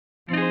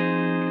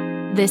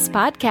This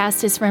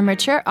podcast is for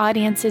mature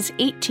audiences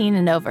 18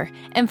 and over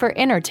and for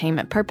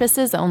entertainment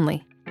purposes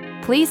only.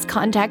 Please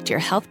contact your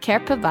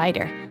healthcare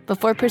provider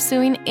before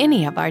pursuing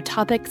any of our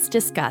topics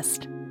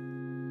discussed.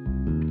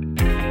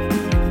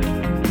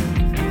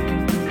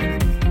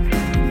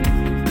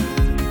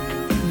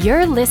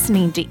 You're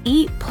listening to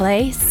Eat,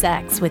 Play,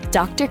 Sex with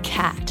Dr.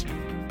 Kat,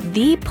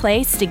 the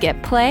place to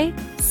get play,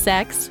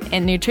 sex,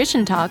 and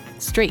nutrition talk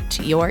straight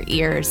to your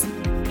ears.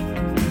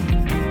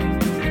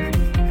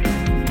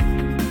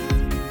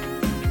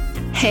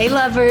 Hey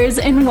lovers,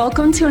 and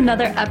welcome to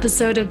another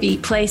episode of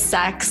Eat, Play,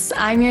 Sex.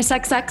 I'm your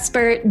sex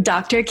expert,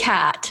 Dr.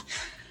 Kat.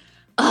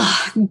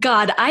 Oh,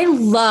 God, I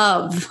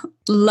love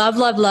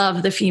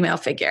the female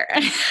figure.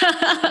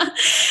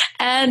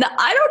 And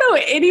I don't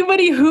know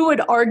anybody who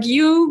would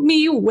argue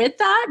me with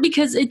that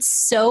because it's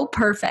so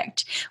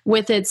perfect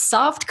with its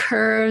soft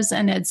curves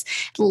and its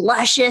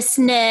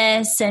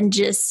lusciousness and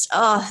just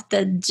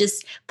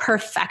the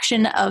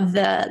perfection of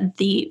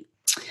the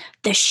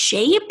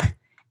shape.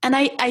 And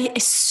I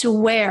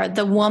swear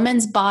the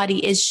woman's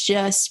body is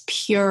just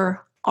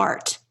pure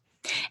art.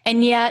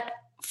 And yet,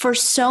 for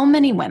so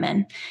many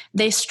women,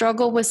 they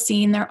struggle with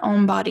seeing their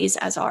own bodies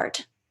as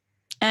art.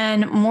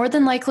 And more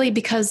than likely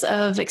because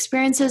of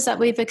experiences that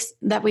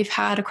we've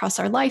had across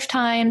our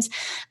lifetimes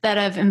that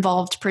have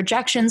involved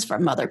projections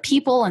from other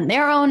people and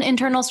their own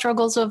internal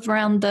struggles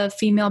around the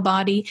female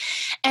body.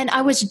 And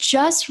I was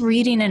just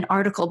reading an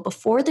article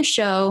before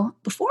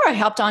I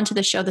hopped onto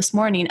the show this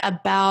morning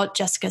about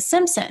Jessica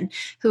Simpson,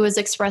 who was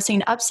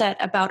expressing upset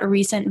about a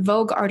recent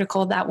Vogue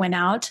article that went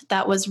out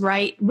that was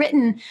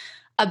written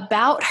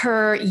about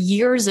her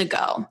years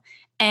ago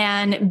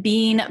and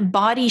being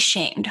body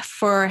shamed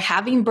for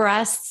having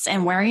breasts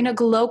and wearing a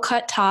glow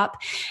cut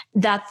top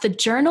that the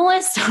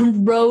journalist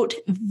wrote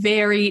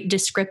very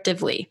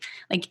descriptively,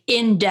 like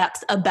in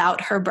depth about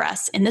her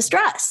breasts in this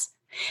dress.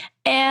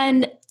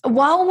 And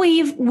while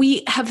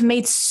we have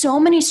made so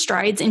many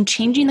strides in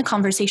changing the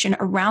conversation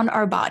around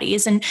our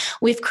bodies, and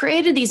we've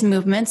created these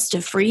movements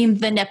to free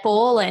the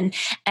nipple and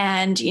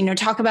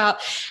talk about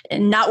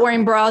not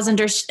wearing bras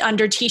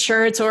under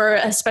t-shirts, or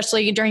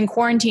especially during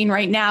quarantine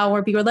right now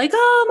where people are like,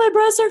 oh, my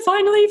breasts are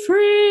finally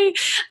free.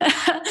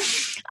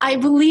 I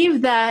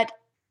believe that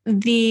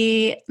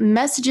the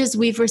messages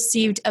we've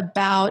received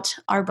about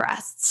our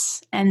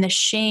breasts and the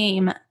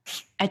shame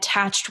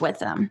attached with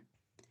them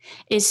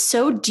is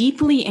so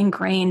deeply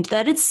ingrained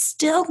that it's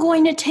still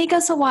going to take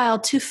us a while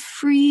to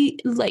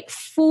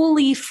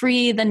fully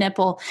free the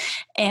nipple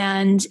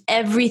and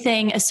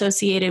everything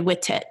associated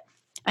with it.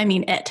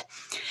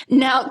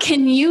 Now,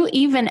 can you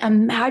even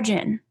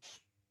imagine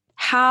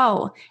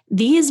how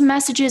these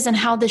messages and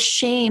how the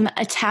shame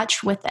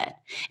attached with it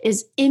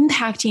is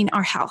impacting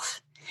our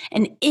health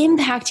and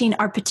impacting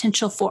our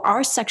potential for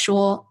our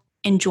sexual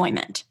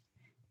enjoyment?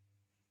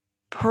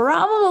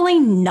 Probably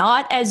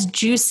not as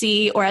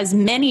juicy or as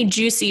many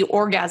juicy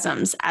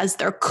orgasms as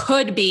there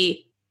could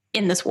be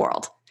in this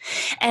world.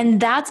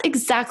 And that's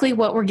exactly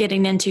what we're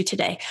getting into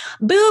today.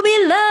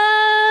 Booby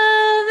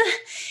love!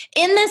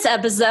 In this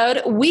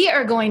episode, we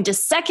are going to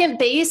second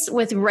base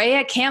with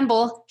Rhea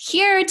Campbell,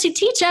 here to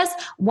teach us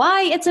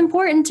why it's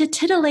important to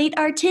titillate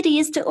our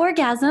titties to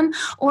orgasm,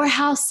 or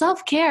how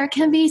self-care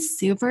can be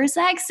super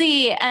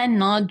sexy and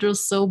not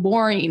just so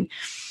boring.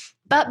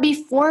 But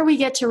before we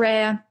get to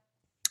Rhea,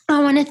 I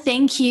want to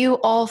thank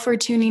you all for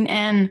tuning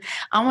in.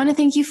 I want to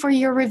thank you for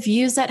your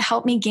reviews that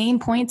help me gain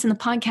points in the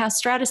podcast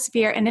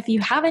stratosphere. And if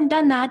you haven't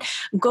done that,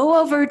 go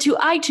over to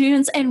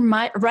iTunes and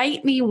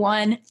write me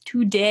one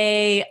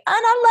today. And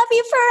I love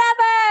you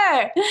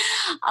forever.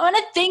 I want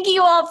to thank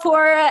you all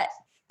for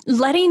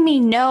letting me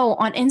know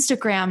on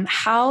Instagram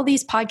how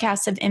these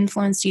podcasts have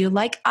influenced you.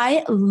 Like,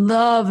 I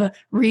love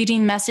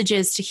reading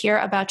messages to hear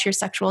about your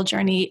sexual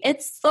journey.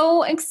 It's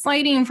so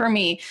exciting for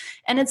me.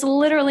 And it's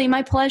literally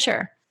my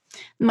pleasure.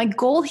 My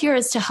goal here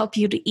is to help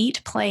you to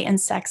eat, play, and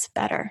sex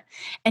better.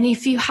 And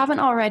if you haven't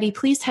already,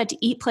 please head to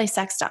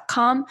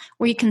eatplaysex.com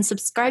where you can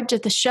subscribe to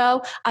the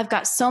show. I've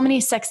got so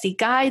many sexy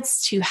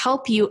guides to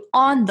help you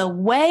on the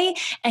way,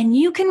 and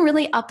you can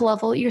really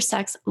up-level your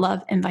sex,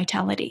 love, and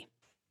vitality.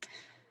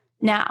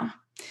 Now,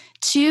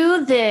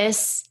 to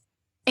this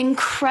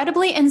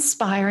incredibly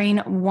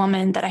inspiring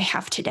woman that I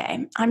have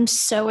today. I'm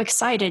so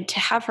excited to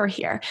have her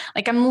here.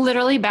 Like, I'm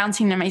literally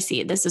bouncing in my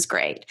seat. This is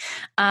great.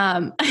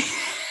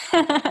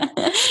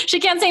 She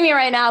can't see me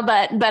right now,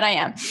 but I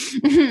am.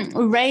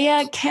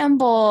 Rhea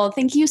Campbell,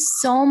 thank you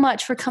so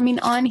much for coming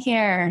on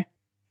here.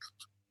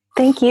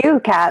 Thank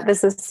you, Kat.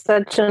 This is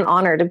such an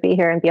honor to be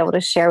here and be able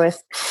to share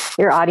with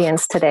your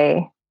audience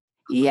today.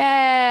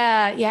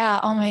 Yeah.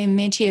 Oh,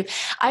 me too.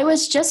 I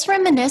was just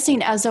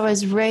reminiscing as I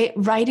was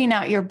writing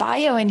out your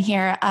bio in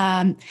here.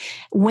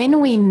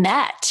 When we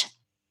met,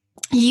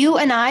 you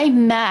and I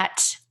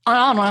met. I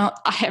don't know.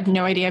 I have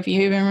no idea if you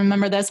even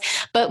remember this,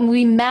 but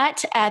we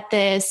met at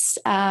this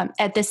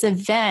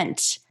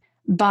event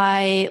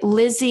by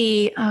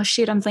Lizzie. Oh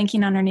shoot, I'm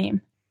blanking on her name.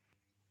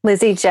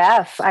 Lizzie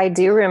Jeff. I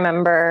do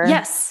remember.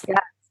 Yes.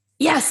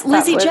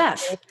 Lizzie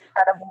Jeff. An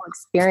incredible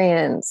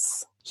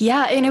experience.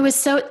 Yeah, and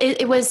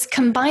it was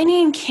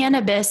combining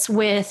cannabis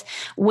with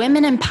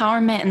women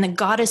empowerment and the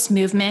goddess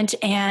movement.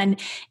 And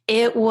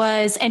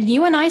and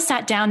you and I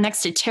sat down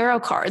next to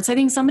tarot cards. I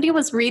think somebody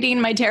was reading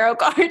my tarot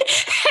card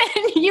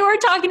and you were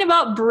talking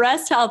about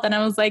breast health. And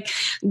I was like,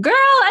 girl,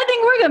 I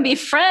think we're going to be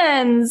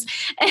friends.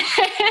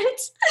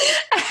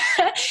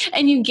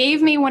 And you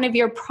gave me one of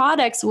your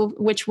products,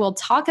 which we'll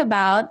talk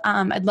about.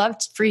 I'd love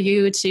for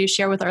you to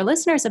share with our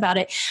listeners about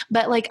it.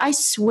 But like, I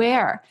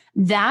swear,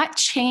 that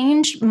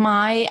changed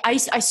I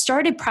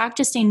started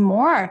practicing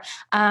more,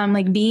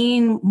 like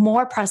being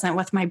more present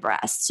with my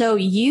breasts. So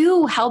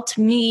you helped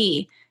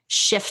me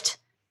shifted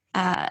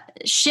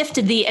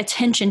the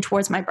attention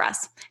towards my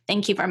breasts.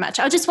 Thank you very much.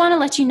 I just want to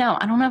let you know.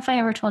 I don't know if I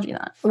ever told you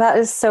that. That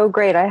is so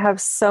great. I have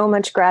so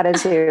much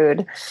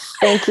gratitude.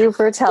 Thank you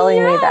for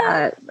telling me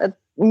that.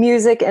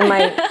 Music in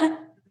my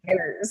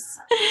ears.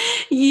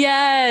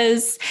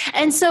 Yes.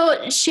 And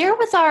so share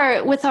with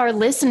our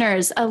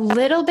listeners a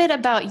little bit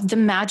about the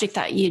magic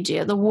that you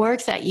do, the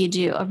work that you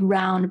do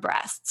around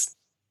breasts.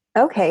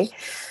 Okay.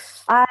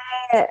 I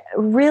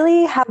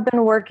really have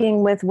been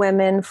working with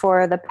women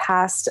for the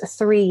past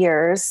 3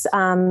 years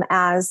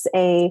as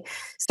a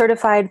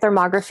certified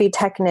thermography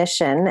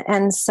technician.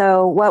 And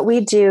so what we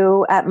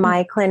do at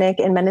my clinic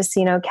in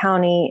Mendocino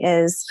County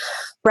is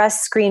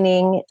breast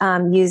screening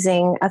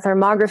using a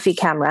thermography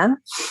camera.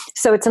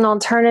 So it's an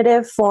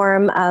alternative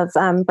form of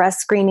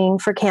breast screening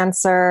for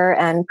cancer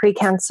and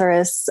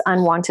precancerous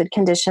unwanted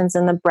conditions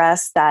in the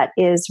breast that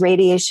is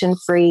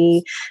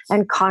radiation-free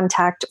and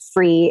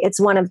contact-free. It's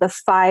one of the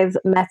 5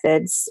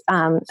 methods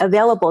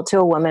available to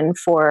a woman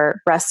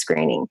for breast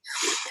screening.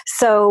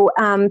 So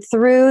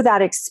through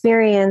that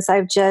experience,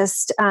 I've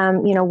just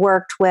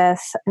worked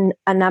with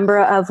a number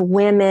of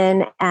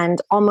women, and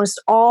almost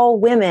all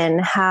women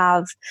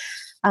have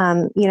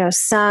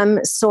some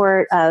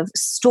sort of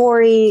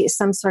story,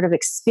 some sort of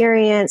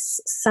experience,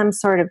 some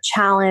sort of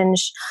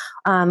challenge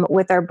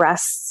with their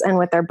breasts and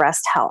with their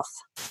breast health.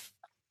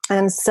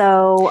 And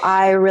so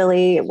I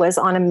really was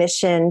on a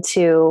mission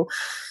to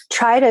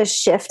try to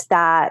shift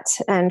that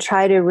and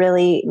try to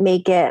really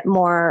make it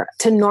more,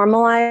 to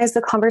normalize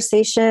the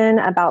conversation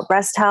about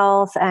breast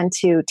health and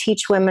to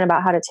teach women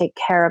about how to take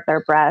care of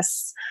their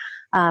breasts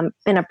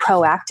in a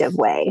proactive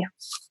way.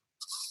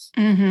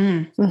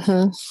 Mm-hmm.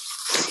 Mm-hmm.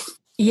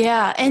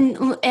 Yeah. And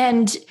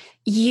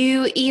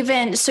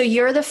so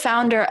you're the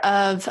founder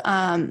of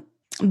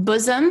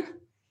Bosom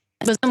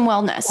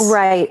Wellness.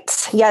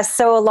 Right. Yes.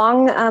 So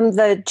along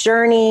the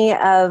journey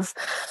of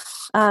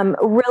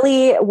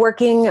really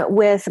working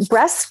with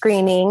breast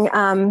screening,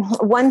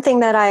 one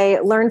thing that I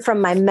learned from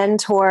my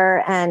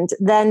mentor and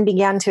then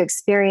began to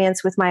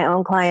experience with my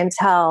own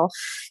clientele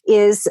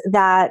is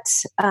that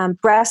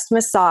breast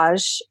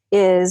massage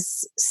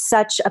is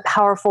such a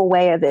powerful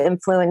way of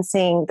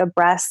influencing the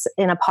breasts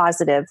in a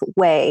positive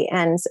way.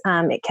 And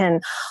it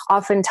can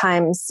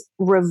oftentimes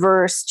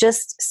reverse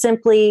just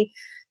simply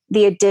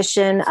the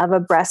addition of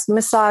a breast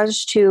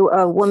massage to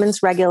a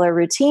woman's regular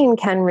routine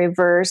can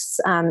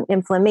reverse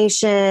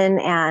inflammation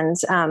and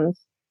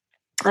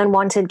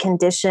unwanted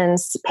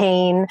conditions,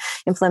 pain,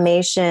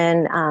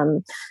 inflammation,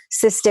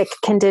 cystic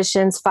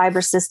conditions,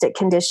 fibrocystic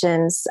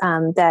conditions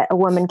that a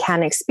woman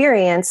can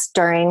experience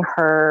during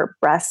her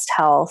breast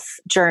health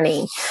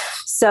journey.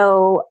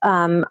 So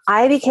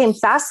I became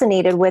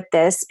fascinated with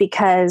this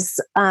because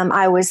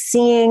I was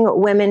seeing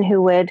women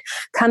who would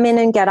come in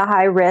and get a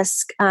high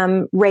risk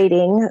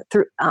rating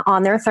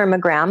on their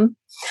thermogram,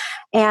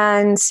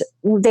 and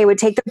they would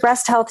take the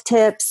breast health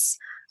tips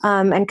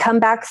and come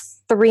back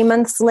 3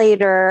 months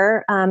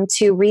later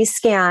to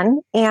rescan,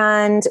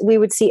 and we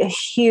would see a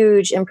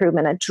huge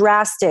improvement, a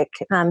drastic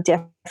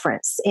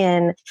difference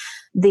in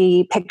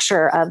the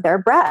picture of their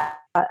breast.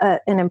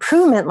 An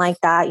improvement like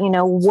that,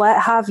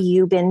 what have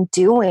you been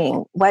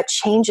doing? What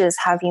changes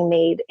have you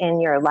made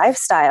in your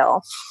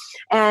lifestyle?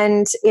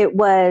 And it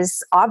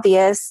was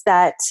obvious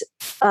that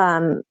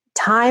time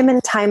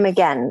and time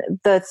again,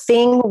 the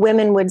thing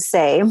women would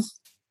say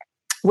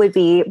would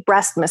be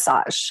breast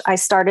massage. I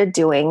started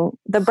doing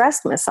the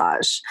breast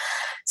massage.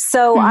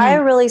 So I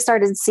really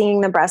started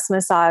seeing the breast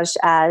massage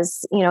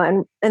as,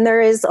 and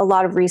there is a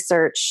lot of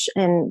research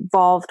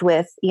involved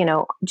with,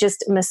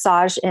 just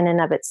massage in and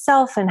of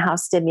itself and how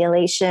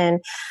stimulation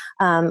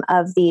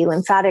of the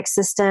lymphatic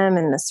system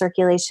and the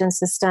circulation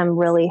system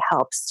really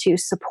helps to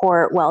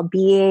support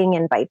well-being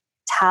and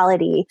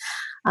vitality.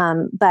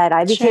 But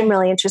I became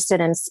really interested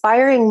in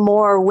inspiring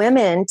more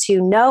women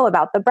to know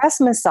about the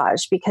breast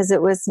massage because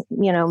it was,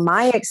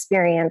 my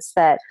experience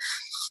that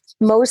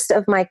most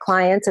of my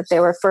clients, if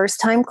they were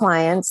first-time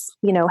clients,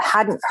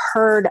 hadn't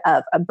heard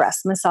of a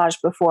breast massage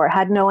before,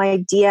 had no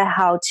idea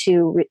how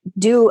to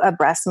do a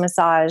breast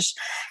massage,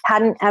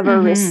 hadn't ever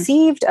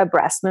received a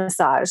breast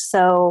massage.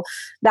 So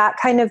that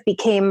kind of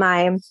became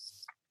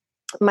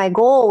my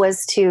goal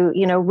was to,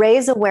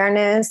 raise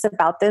awareness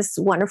about this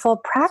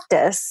wonderful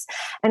practice.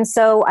 And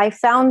so I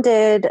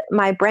founded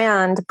my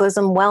brand,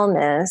 Bosom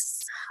Wellness,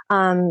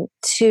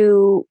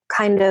 to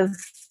kind of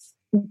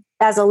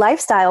as a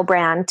lifestyle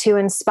brand to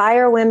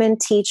inspire women,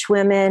 teach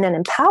women, and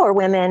empower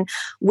women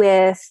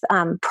with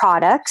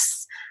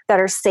products that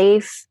are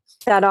safe,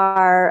 that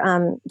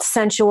are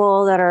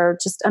sensual, that are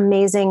just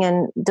amazing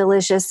and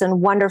delicious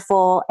and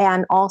wonderful,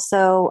 and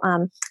also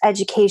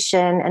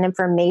education and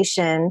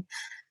information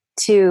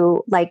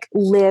to like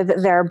live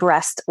their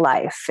breast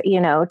life,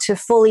 to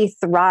fully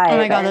thrive. Oh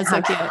my God, and that's so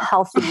have cute.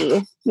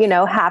 healthy,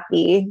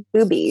 happy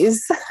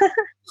boobies.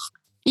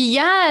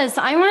 Yes,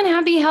 I want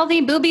happy,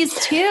 healthy boobies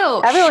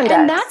too. Everyone does.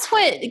 And that's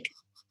what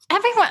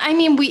everyone, I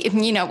mean,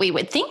 we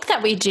would think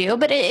that we do,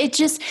 but it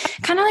just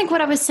kind of like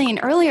what I was saying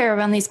earlier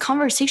around these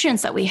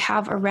conversations that we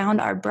have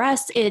around our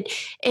breasts,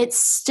 it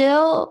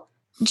still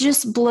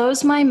just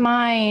blows my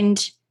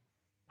mind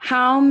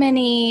how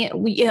many,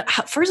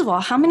 first of all,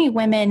 how many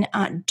women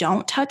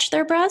don't touch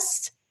their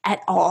breasts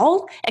at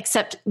all,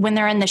 except when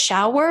they're in the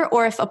shower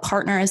or if a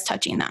partner is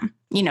touching them,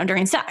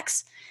 during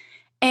sex.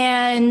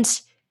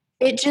 And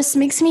it just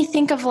makes me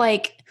think of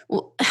like,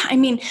 I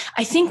mean,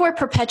 I think we're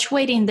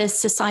perpetuating this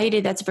society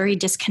that's very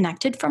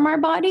disconnected from our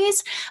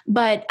bodies,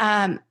 but,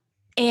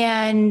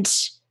 and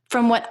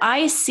from what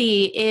I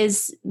see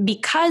is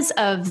because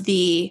of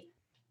the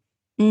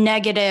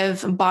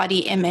negative body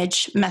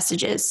image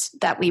messages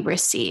that we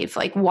receive.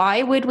 Like,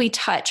 why would we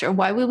touch or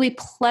why would we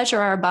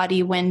pleasure our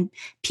body when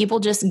people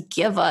just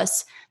give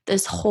us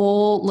this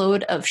whole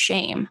load of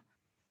shame?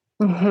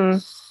 Mm-hmm.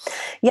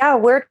 Yeah,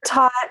 we're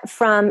taught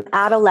from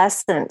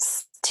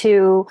adolescence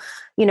to,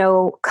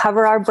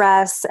 cover our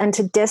breasts and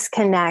to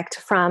disconnect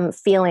from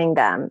feeling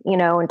them,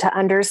 and to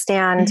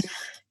understand,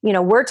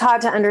 we're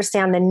taught to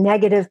understand the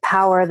negative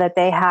power that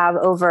they have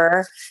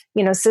over,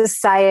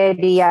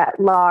 society at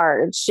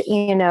large,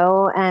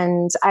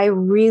 and I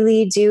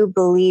really do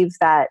believe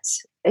that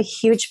a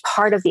huge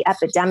part of the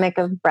epidemic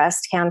of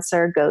breast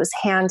cancer goes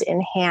hand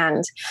in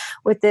hand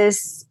with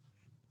this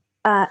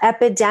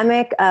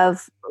epidemic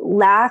of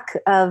lack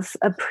of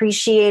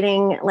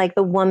appreciating like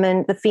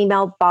the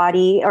female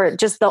body, or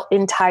just the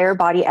entire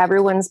body,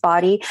 everyone's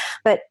body,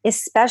 but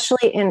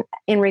especially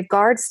in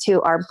regards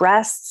to our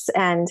breasts.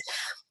 And,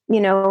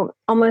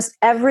 almost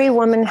every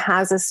woman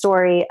has a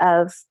story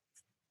of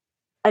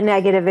a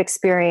negative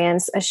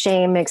experience, a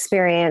shame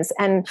experience.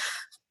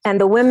 And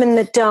the women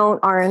that don't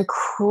are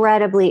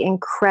incredibly,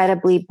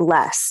 incredibly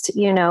blessed,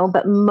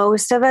 but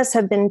most of us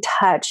have been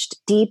touched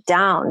deep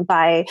down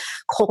by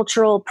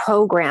cultural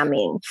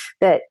programming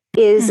that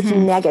is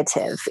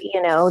negative,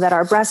 that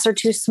our breasts are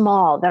too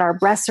small, that our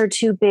breasts are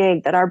too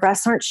big, that our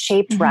breasts aren't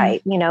shaped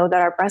right, that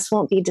our breasts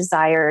won't be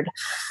desired,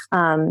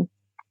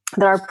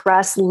 that our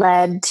breasts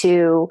led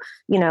to,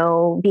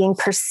 being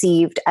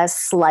perceived as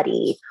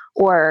slutty.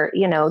 Or,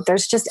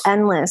 there's just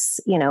endless,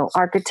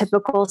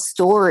 archetypical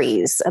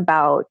stories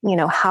about,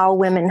 how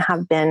women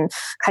have been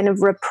kind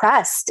of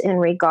repressed in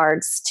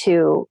regards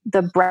to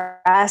the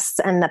breasts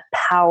and the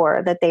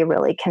power that they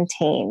really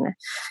contain.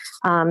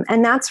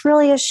 And that's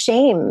really a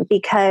shame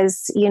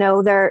because,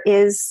 there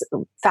is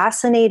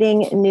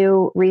fascinating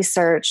new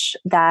research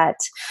that,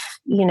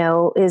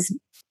 is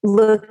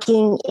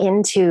looking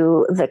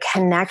into the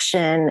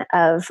connection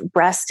of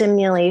breast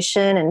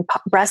stimulation and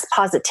breast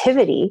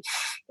positivity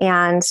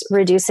and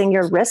reducing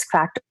your risk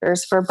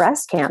factors for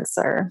breast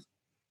cancer.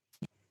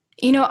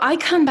 I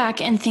come back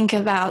and think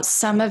about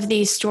some of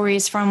these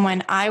stories from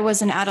when I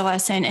was an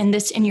adolescent,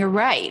 and you're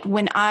right.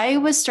 When I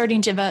was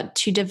starting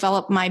to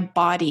develop my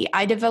body,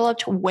 I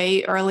developed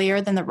way earlier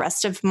than the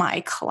rest of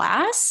my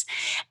class.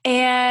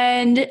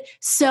 And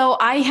so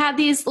I had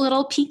these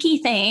little peaky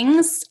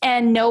things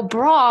and no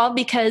bra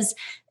because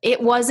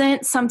it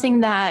wasn't something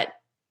that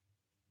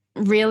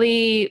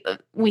really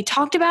we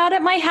talked about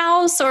at my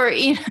house, or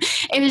it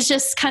was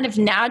just kind of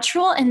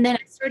natural. And then I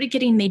started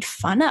getting made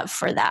fun of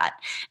for that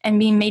and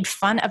being made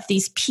fun of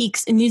these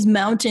peaks and these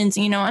mountains,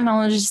 and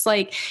I was just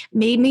like,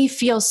 made me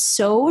feel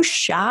so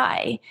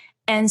shy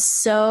and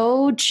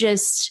so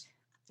just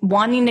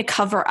wanting to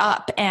cover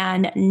up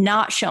and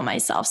not show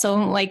myself. So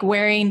like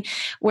wearing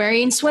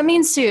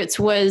swimming suits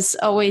was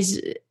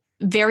always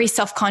very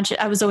self-conscious.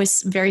 I was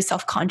always very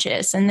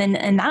self-conscious. And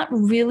that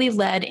really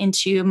led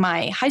into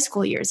my high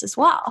school years as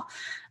well,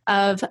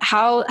 of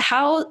how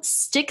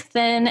stick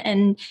thin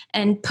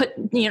and put,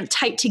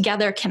 tight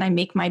together can I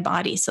make my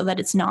body so that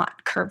it's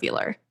not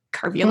curvaceous.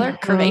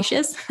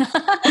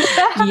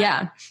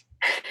 Yeah,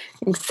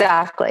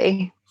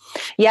 exactly.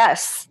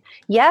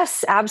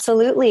 Yes,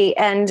 absolutely.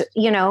 And,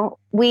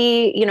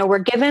 we're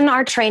given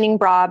our training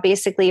bra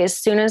basically as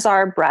soon as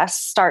our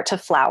breasts start to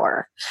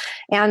flower.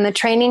 And the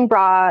training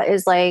bra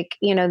is like,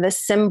 the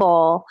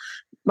symbol,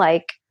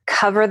 like,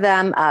 cover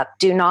them up.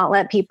 Do not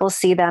let people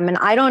see them. And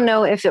I don't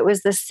know if it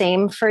was the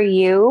same for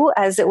you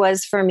as it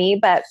was for me,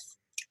 but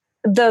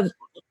the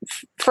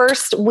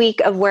first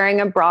week of wearing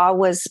a bra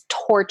was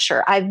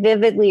torture. I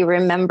vividly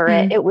remember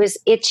it. It was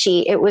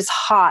itchy. It was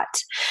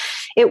hot.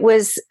 It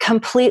was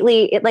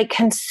it like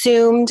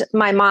consumed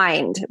my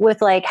mind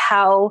with like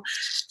how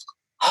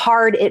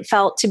hard it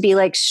felt to be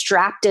like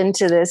strapped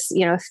into this,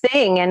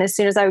 thing. And as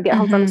soon as I would get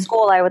home from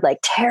school, I would like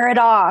tear it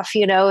off,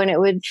 and it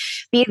would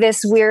be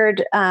this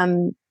weird,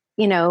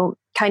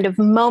 kind of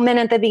moment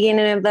at the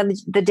beginning of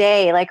the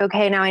day, like,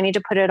 okay, now I need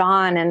to put it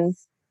on. And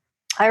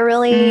I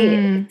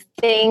really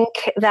think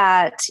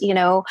that,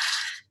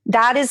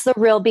 that is the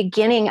real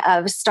beginning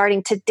of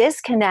starting to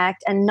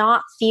disconnect and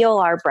not feel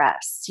our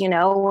breasts.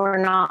 We're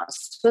not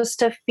supposed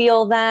to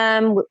feel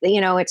them.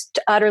 It's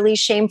utterly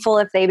shameful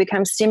if they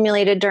become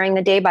stimulated during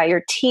the day by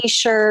your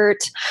t-shirt,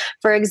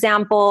 for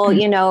example,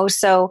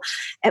 so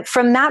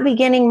from that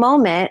beginning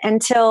moment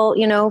until,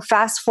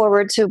 fast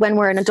forward to when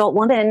we're an adult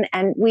woman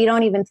and we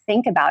don't even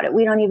think about it.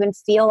 We don't even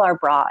feel our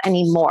bra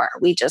anymore.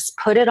 We just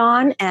put it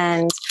on,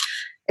 and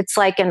it's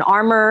like an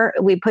armor.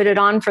 We put it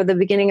on for the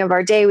beginning of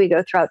our day. We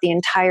go throughout the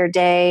entire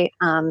day,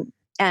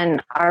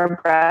 and our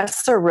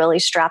breasts are really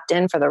strapped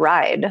in for the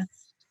ride.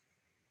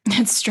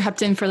 It's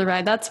strapped in for the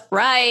ride. That's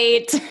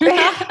right.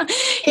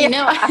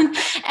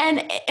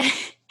 And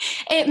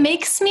it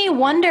makes me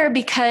wonder,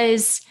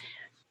 because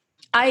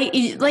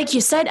like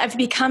you said, I've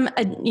become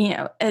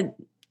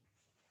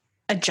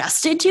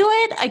adjusted to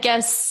it. I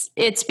guess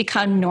it's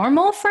become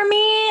normal for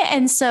me.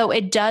 And so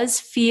it does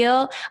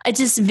feel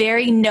just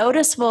very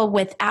noticeable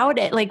without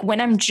it. Like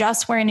when I'm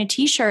just wearing a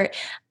t-shirt,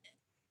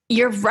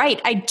 you're right.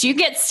 I do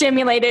get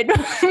stimulated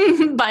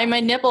by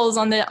my nipples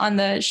on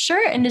the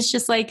shirt. And it's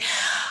just like,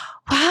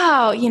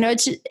 wow,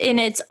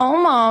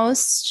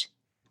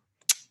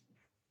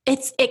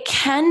 it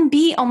can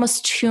be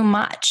almost too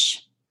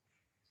much.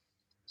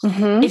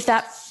 Mm-hmm. If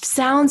that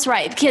sounds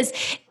right, because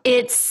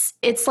it's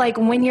like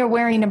when you're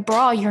wearing a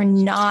bra, you're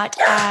not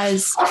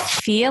as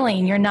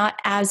you're not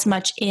as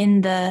much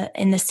in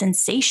the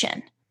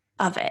sensation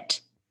of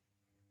it.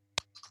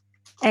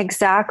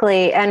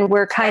 Exactly. And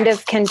we're kind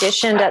of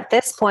conditioned at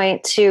this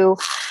point to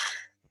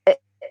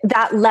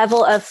that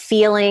level of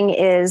feeling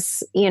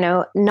is,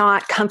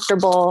 not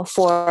comfortable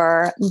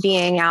for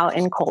being out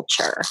in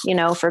culture,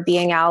 for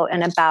being out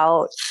and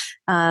about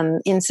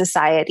in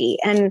society.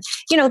 And,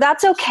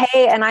 that's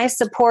okay. And I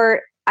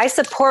support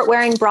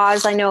wearing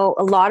bras. I know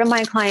a lot of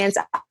my clients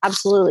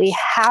absolutely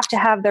have to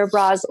have their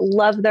bras,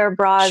 love their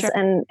bras. Sure.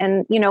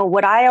 And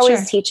what I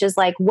always teach is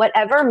like,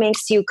 whatever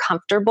makes you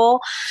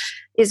comfortable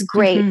is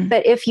great. Mm-hmm.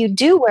 But if you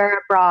do wear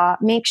a bra,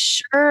 make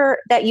sure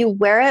that you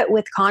wear it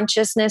with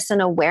consciousness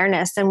and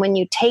awareness. And when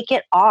you take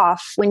it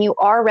off, when you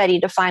are ready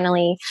to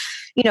finally,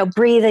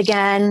 breathe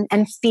again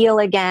and feel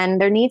again,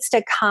 there needs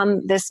to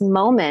come this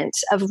moment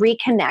of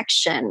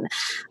reconnection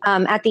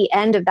at the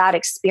end of that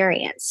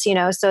experience,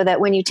 so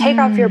that when you take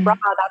off your bra,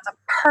 that's a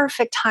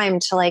perfect time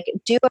to like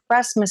do a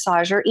breast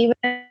massage, or even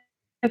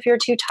if you're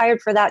too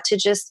tired for that, to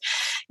just,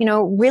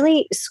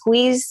 really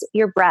squeeze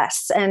your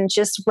breasts and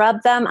just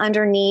rub them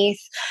underneath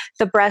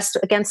the breast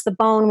against the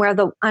bone where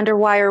the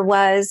underwire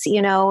was.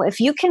 If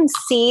you can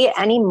see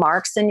any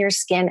marks in your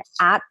skin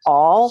at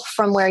all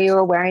from where you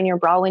were wearing your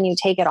bra when you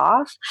take it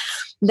off,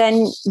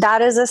 then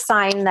that is a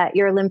sign that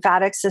your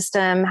lymphatic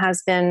system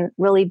has been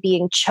really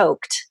being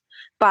choked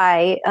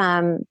by,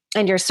 and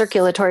your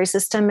circulatory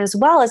system as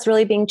well is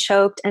really being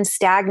choked and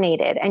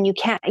stagnated. And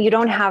you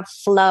don't have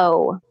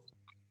flow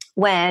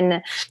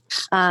when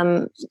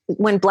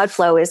blood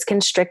flow is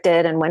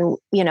constricted, and when,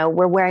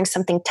 we're wearing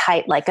something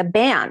tight like a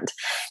band.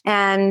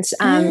 And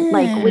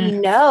like we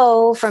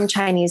know from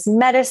Chinese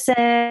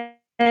medicine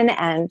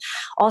and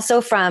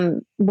also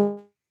from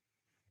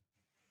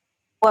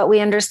what we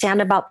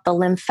understand about the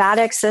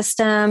lymphatic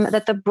system,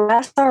 that the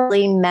breasts are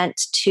really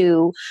meant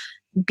to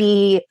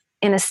be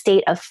in a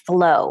state of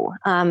flow.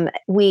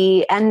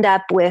 We end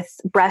up with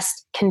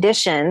breast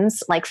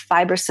conditions like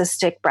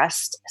fibrocystic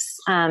breasts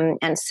and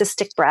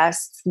cystic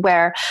breasts,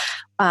 where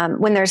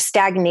when there's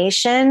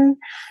stagnation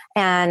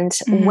and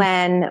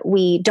when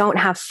we don't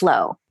have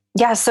flow.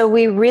 Yeah, so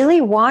we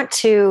really want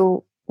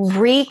to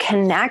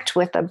reconnect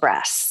with the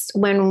breasts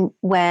when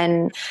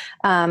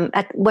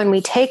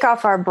we take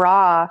off our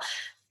bra.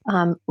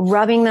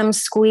 Rubbing them,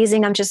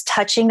 squeezing them, just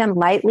touching them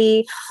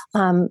lightly,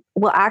 has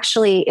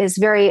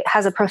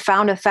a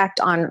profound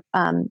effect on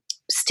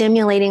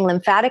stimulating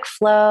lymphatic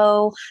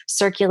flow,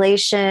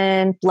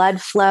 circulation,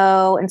 blood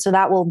flow. And so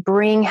that will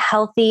bring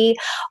healthy,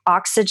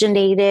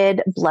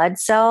 oxygenated blood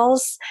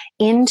cells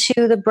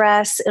into the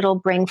breasts. It'll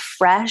bring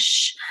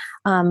fresh,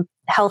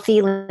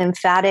 healthy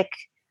lymphatic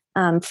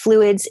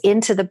fluids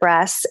into the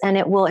breasts, and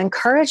it will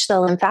encourage the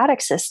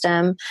lymphatic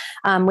system,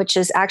 which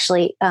is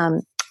actually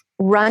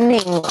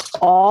running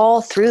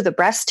all through the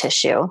breast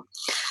tissue,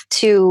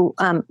 to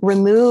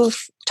remove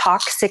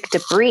toxic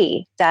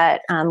debris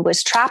that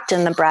was trapped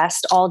in the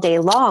breast all day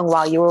long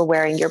while you were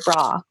wearing your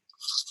bra.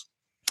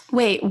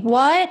 Wait,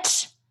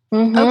 what?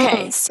 Mm-hmm.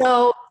 Okay,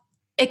 so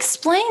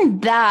explain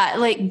that,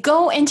 like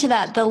go into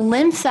that, the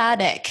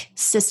lymphatic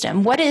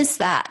system. What is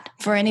that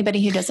for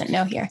anybody who doesn't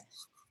know here?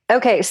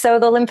 Okay, so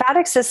the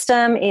lymphatic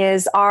system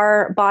is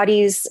our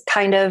body's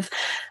kind of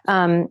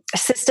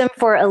system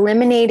for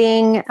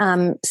eliminating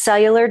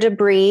cellular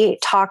debris,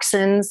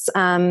 toxins,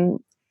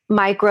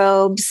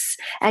 microbes,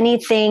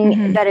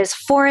 anything that is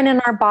foreign in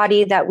our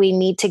body that we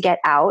need to get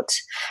out,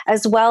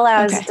 as well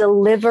as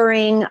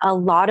delivering a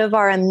lot of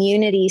our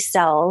immunity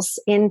cells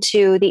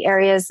into the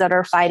areas that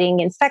are fighting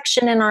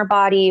infection in our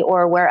body,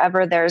 or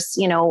wherever there's,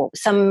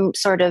 some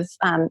sort of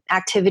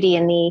activity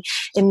in the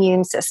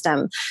immune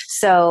system.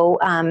 So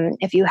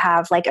if you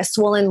have like a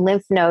swollen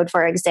lymph node,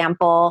 for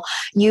example,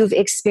 you've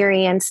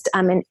experienced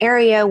an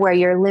area where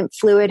your lymph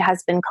fluid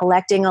has been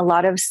collecting a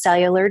lot of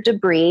cellular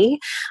debris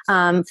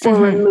for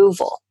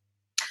removal.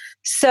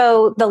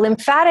 So the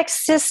lymphatic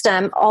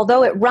system,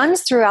 although it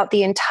runs throughout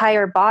the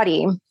entire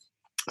body,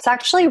 it's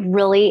actually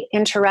really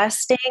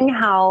interesting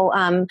how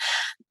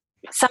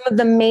some of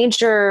the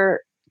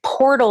major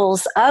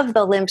portals of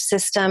the lymph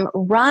system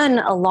run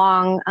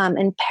along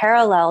in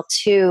parallel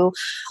to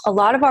a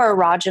lot of our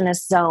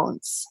erogenous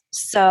zones.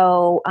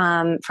 So,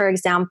 for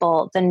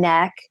example, the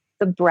neck,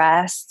 the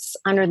breasts,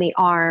 under the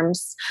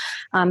arms,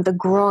 the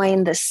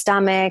groin, the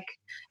stomach,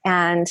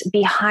 and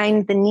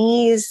behind the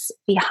knees,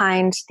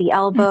 behind the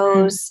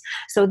elbows.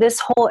 So this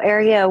whole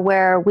area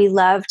where we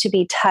love to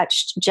be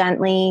touched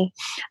gently,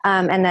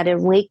 and that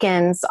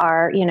awakens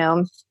our,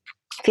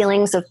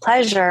 feelings of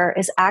pleasure,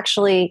 is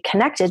actually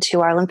connected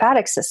to our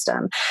lymphatic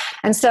system.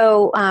 And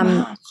so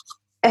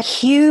a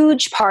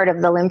huge part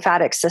of the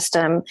lymphatic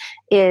system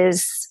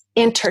is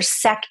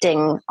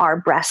intersecting our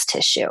breast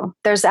tissue.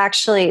 There's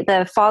actually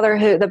the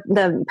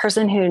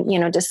person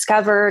who,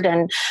 discovered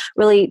and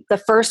really the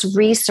first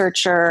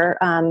researcher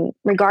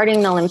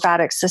regarding the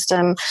lymphatic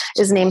system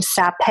is named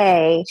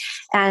Sapé.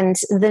 And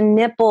the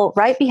nipple,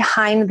 right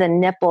behind the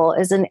nipple,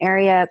 is an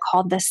area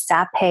called the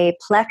Sapé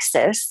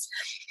plexus,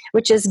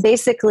 which is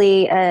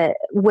basically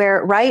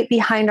where right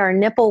behind our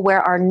nipple,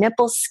 where our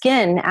nipple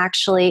skin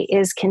actually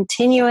is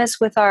continuous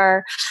with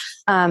our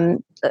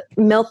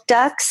milk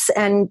ducts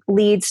and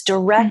leads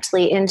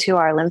directly into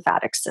our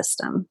lymphatic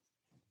system.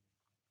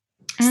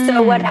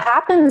 So what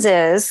happens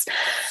is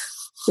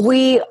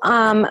we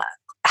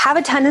have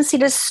a tendency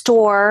to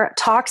store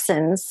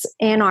toxins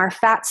in our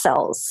fat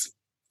cells.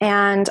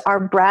 And our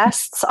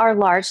breasts are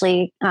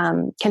largely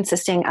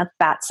consisting of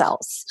fat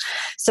cells.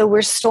 So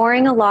we're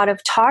storing a lot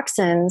of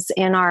toxins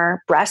in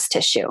our breast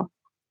tissue,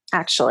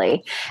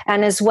 actually.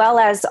 And as well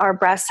as our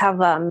breasts have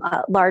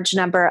a large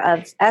number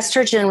of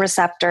estrogen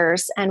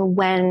receptors. And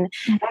once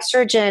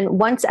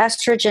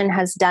estrogen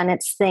has done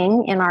its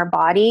thing in our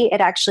body, it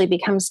actually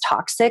becomes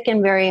toxic,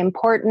 and very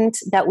important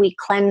that we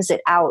cleanse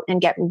it out and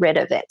get rid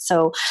of it.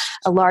 So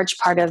a large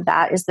part of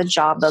that is the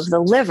job of the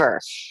liver.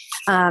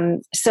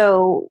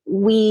 So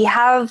we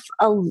have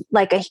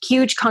a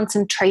huge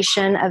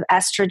concentration of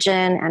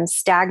estrogen, and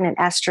stagnant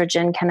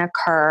estrogen can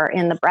occur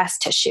in the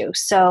breast tissue.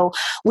 So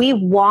we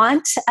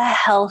want a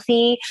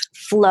healthy,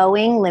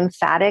 flowing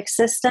lymphatic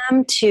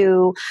system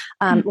to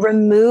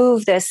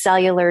remove this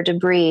cellular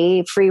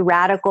debris, free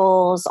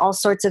radicals, all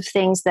sorts of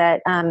things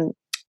that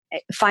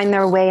find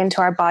their way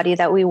into our body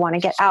that we want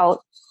to get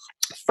out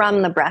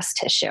from the breast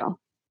tissue.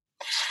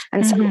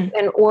 And so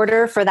in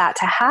order for that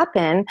to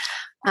happen,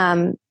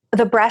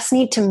 the breasts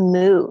need to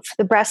move.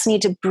 The breasts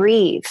need to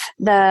breathe.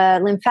 The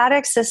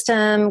lymphatic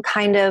system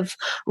kind of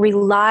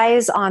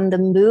relies on the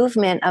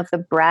movement of the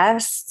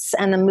breasts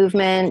and the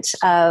movement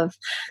of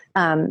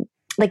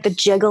like the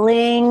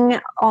jiggling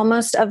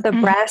almost of the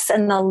breasts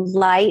and the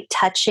light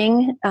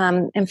touching.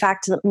 In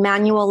fact,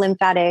 manual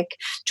lymphatic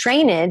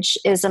drainage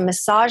is a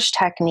massage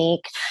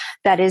technique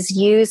that is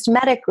used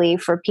medically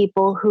for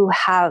people who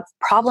have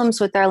problems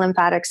with their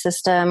lymphatic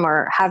system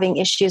or having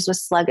issues with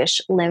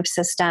sluggish lymph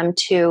system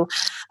to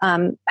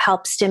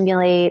help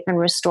stimulate and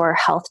restore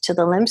health to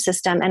the lymph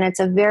system. And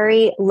it's a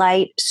very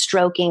light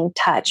stroking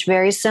touch,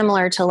 very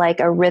similar to like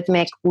a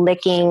rhythmic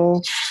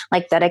licking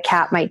like that a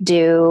cat might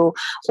do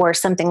or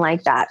something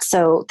like that.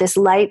 So this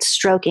light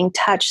stroking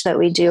touch that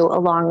we do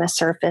along the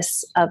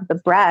surface of the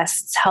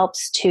breasts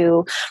helps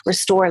to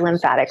restore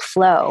lymphatic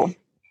flow.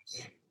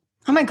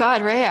 Oh my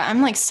God, Rhea,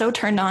 I'm like so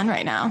turned on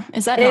right now.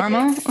 Is that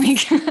normal?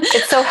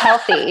 It's so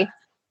healthy.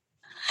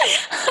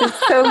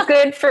 It's so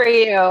good for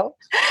you.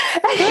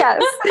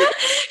 Yes.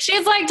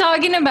 She's like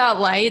talking about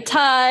light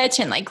touch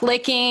and like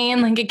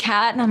licking like a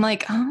cat. And I'm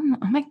like,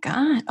 oh my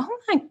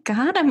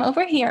God, I'm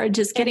over here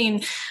just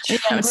getting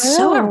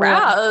so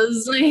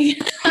aroused. Like,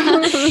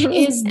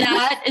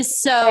 is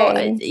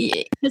so,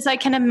 because I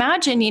can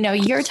imagine,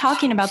 you're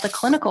talking about the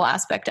clinical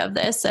aspect of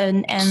this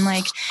and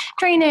like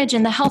drainage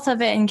and the health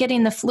of it and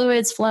getting the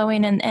fluids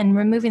flowing and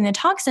removing the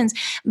toxins.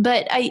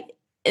 But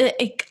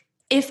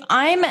if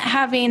I'm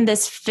having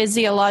this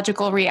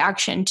physiological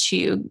reaction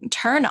to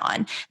turn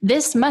on,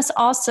 this must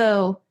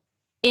also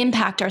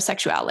impact our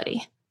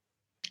sexuality.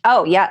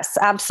 Oh, yes,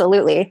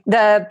 absolutely.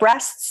 The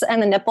breasts and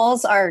the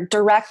nipples are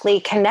directly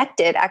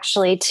connected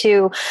actually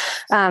to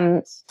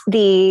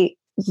the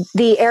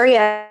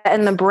area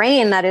in the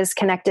brain that is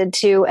connected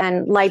to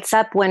and lights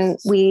up when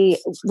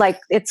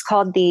it's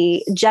called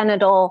the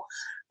genital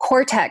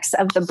cortex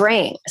of the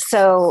brain.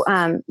 So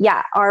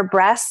our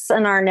breasts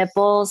and our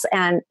nipples,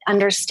 and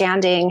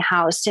understanding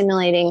how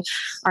stimulating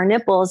our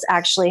nipples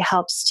actually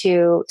helps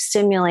to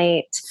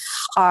stimulate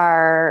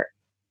our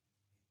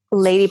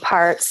lady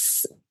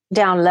parts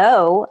down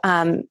low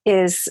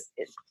is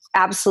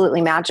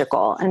absolutely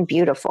magical and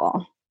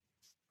beautiful.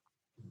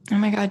 Oh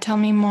my God, tell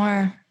me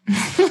more.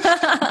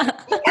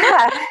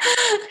 Yeah.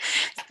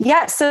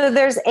 Yeah. So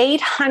there's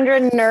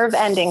 800 nerve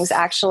endings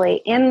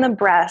actually in the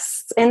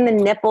breasts, in the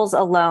nipples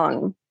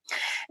alone.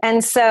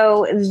 And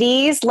so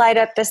these light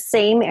up the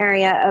same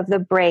area of the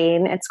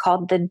brain. It's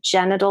called the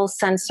genital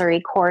sensory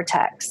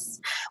cortex,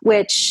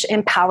 which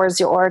empowers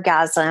your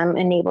orgasm,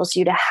 enables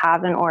you to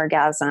have an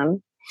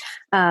orgasm.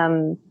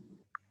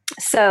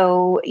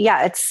 So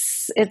yeah,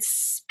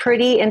 it's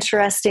pretty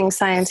interesting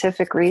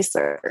scientific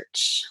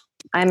research.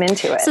 I'm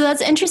into it. So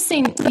that's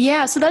interesting.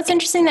 Yeah. So that's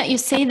interesting that you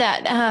say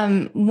that.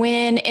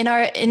 When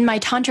in my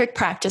tantric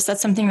practice,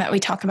 that's something that we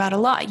talk about a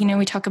lot.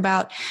 We talk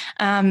about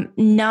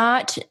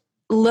not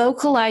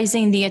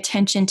localizing the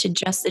attention to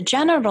just the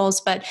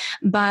genitals, but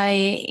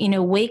by,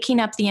 waking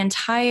up the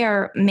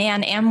entire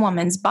man and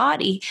woman's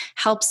body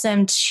helps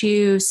them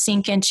to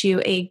sink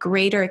into a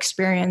greater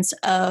experience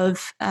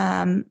of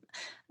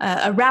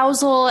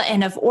arousal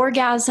and of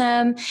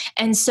orgasm.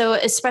 And so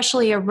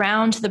especially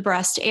around the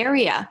breast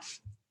area.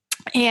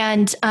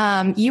 And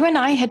you and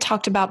I had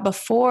talked about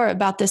before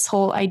about this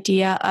whole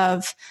idea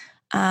of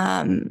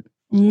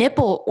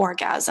nipple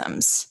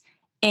orgasms.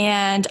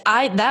 And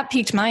that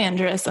piqued my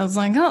interest. I was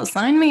like, oh,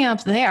 sign me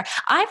up there.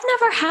 I've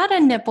never had a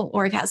nipple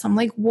orgasm.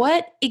 Like,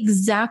 what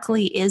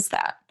exactly is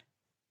that?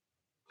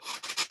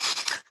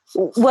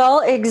 Well,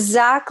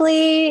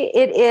 exactly.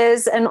 It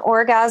is an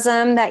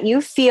orgasm that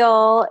you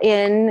feel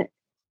in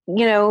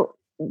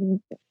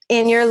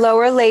your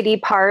lower lady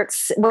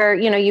parts where,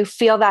 you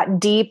feel that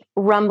deep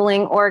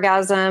rumbling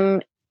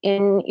orgasm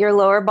in your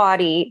lower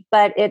body,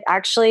 but it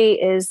actually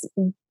is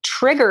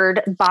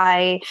triggered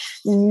by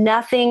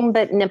nothing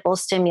but nipple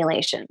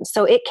stimulation.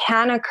 So it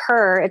can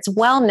occur. It's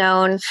well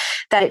known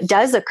that it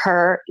does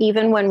occur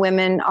even when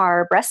women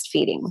are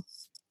breastfeeding.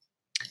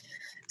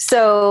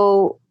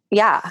 So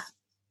yeah,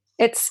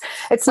 it's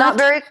not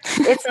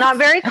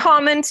very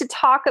common to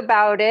talk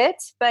about it,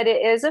 but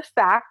it is a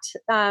fact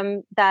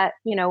that,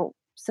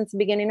 since the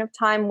beginning of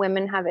time,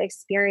 women have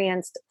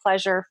experienced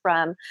pleasure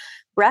from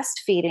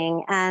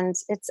breastfeeding. And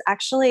it's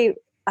actually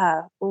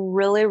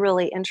really,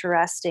 really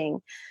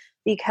interesting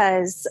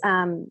because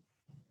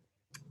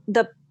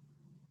what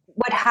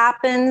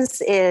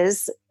happens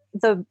is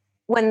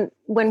when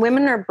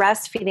women are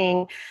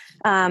breastfeeding,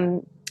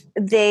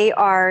 they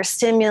are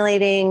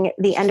stimulating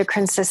the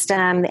endocrine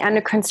system. The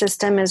endocrine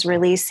system is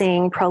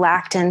releasing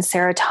prolactin,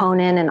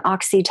 serotonin, and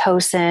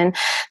oxytocin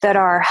that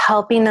are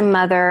helping the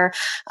mother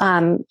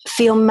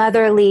feel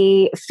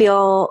motherly,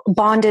 feel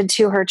bonded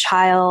to her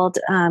child,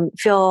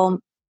 feel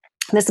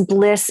this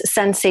bliss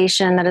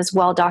sensation that is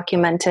well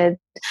documented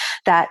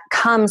that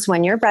comes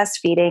when you're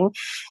breastfeeding.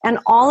 And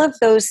all of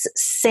those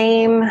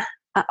same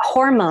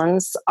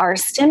hormones are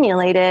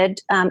stimulated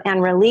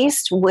and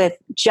released with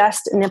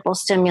just nipple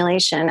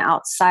stimulation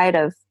outside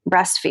of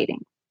breastfeeding.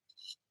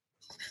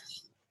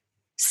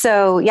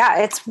 So yeah,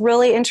 it's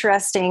really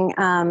interesting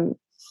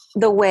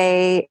the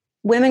way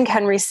women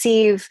can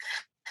receive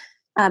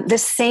the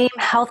same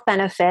health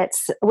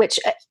benefits, which,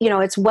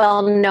 it's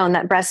well known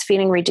that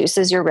breastfeeding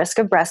reduces your risk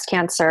of breast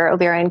cancer,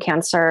 ovarian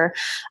cancer,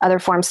 other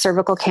forms,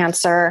 cervical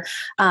cancer.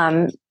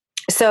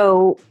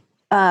 So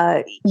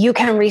you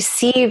can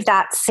receive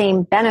that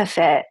same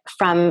benefit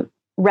from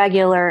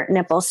regular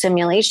nipple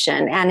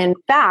stimulation. And in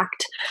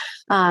fact,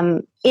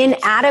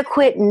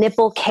 inadequate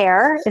nipple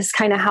care is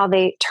kind of how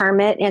they term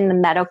it in the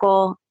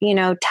medical,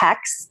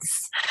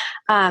 texts,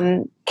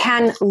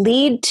 can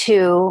lead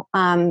to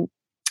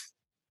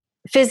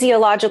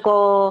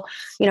physiological,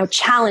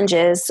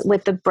 challenges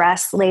with the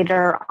breast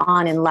later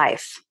on in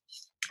life.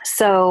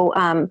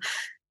 So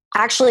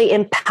actually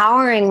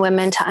empowering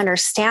women to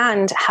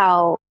understand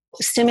how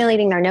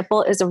stimulating their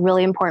nipple is a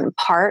really important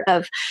part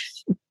of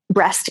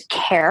breast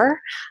care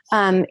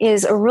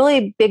is a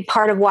really big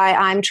part of why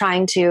I'm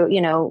trying to,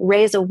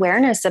 raise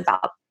awareness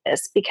about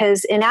this,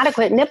 because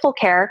inadequate nipple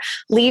care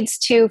leads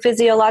to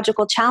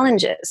physiological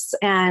challenges.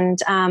 And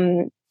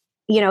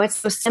it's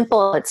so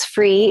simple, it's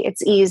free,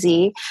 it's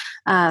easy,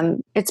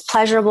 it's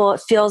pleasurable,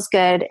 it feels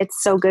good,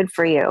 it's so good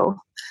for you.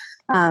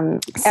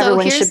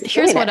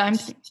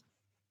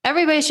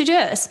 Everybody should do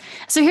this.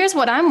 So here's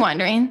what I'm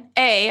wondering.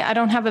 A, I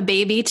don't have a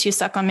baby to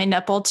suck on my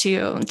nipple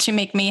to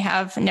make me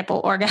have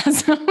nipple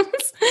orgasms.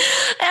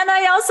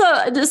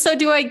 And so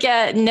do I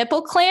get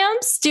nipple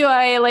clamps? Do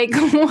I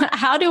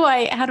how do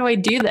I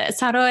do this?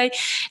 How do I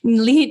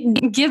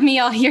give me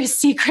all your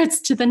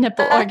secrets to the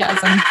nipple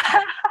orgasm?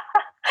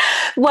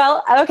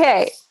 Well,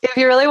 okay. If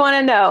you really want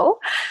to know,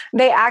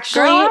 they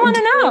actually, Girl, I want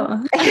to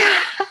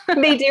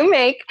know. They do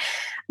make,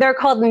 they're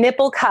called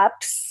nipple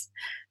cups.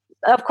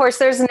 Of course,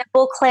 there's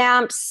nipple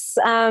clamps.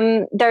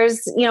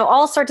 There's,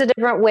 all sorts of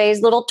different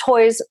ways, little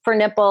toys for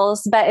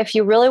nipples. But if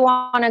you really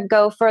want to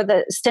go for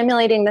the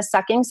stimulating the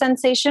sucking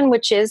sensation,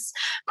 which is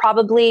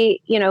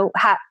probably,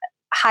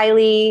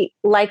 highly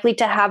likely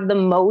to have the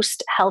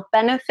most health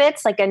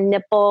benefits, like a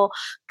nipple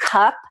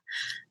cup,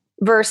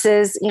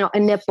 versus, a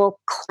nipple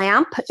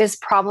clamp is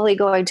probably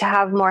going to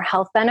have more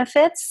health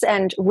benefits.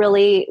 And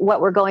really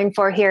what we're going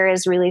for here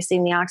is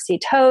releasing the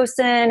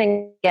oxytocin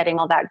and getting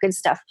all that good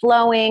stuff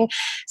flowing.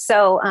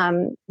 So,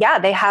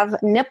 they have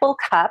nipple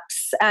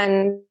cups,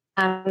 and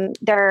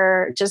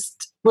they're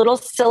just little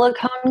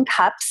silicone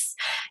cups.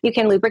 You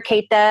can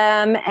lubricate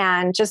them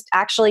and just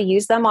actually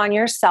use them on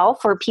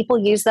yourself, or people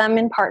use them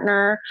in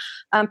partner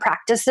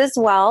practice as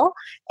well.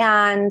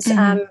 And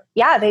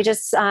they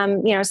just,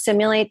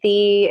 simulate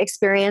the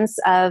experience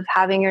of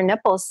having your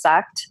nipples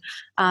sucked,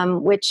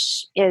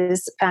 which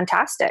is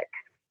fantastic.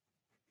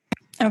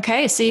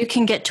 Okay, so you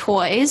can get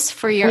toys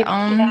for your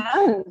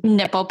own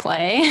nipple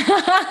play. And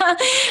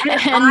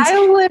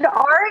I would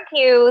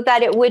argue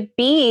that it would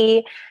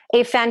be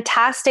a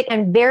fantastic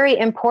and very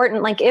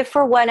important, like if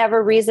for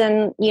whatever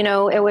reason,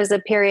 it was a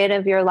period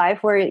of your life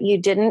where you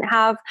didn't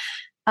have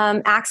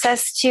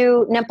access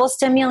to nipple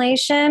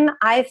stimulation,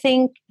 I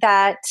think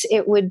that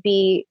it would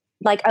be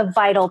like a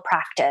vital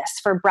practice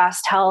for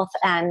breast health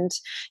and,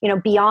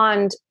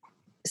 beyond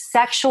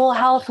sexual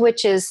health,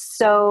 which is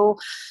so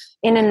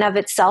in and of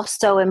itself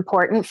so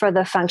important for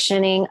the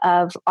functioning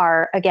of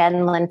our,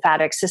 again,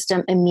 lymphatic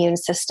system, immune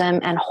system,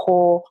 and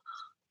whole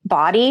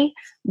body,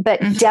 but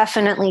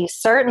definitely,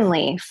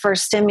 certainly for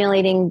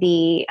stimulating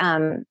the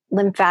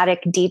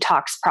lymphatic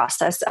detox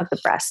process of the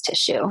breast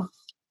tissue.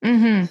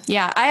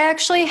 Yeah, I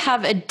actually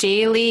have a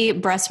daily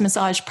breast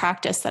massage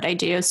practice that I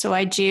do. So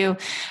I do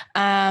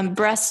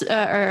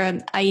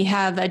I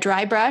have a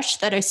dry brush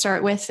that I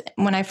start with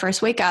when I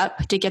first wake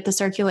up to get the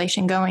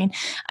circulation going.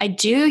 I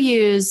do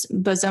use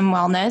Bosom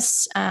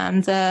Wellness,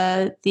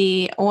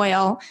 the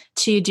oil,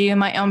 to do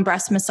my own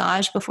breast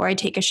massage before I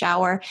take a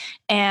shower,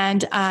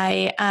 and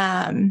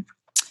I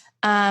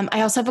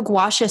also have a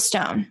gua sha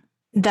stone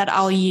that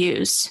I'll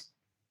use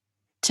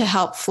to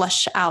help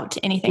flush out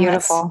anything.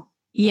 Beautiful.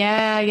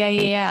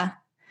 Yeah.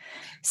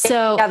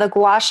 So the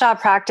gua sha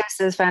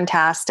practice is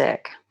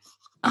fantastic.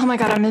 Oh my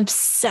God, I'm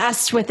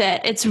obsessed with it.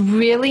 It's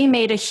really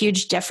made a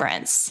huge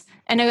difference.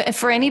 And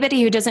for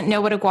anybody who doesn't know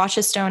what a gua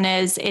sha stone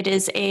is, it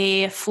is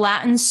a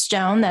flattened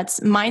stone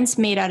mine's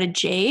made out of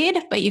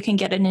jade, but you can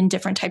get it in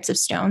different types of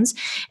stones.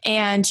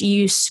 And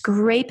you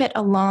scrape it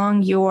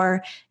along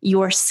your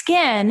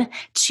skin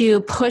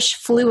to push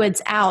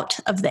fluids out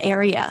of the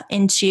area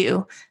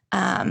into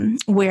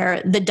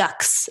where the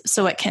ducts,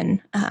 so it can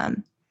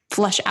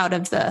flush out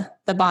of the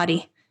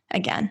body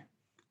again.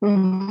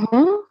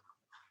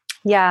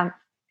 Yeah,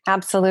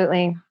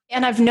 absolutely.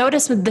 And I've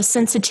noticed with the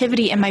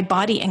sensitivity in my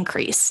body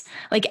increase.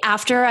 Like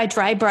after I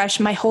dry brush,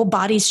 my whole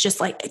body's just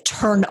like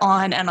turned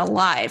on and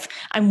alive.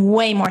 I'm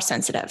way more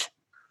sensitive.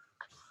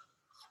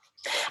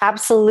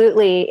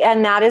 Absolutely.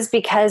 And that is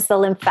because the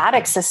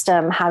lymphatic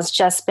system has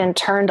just been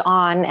turned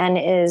on and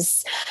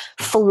is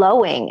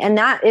flowing. And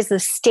that is the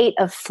state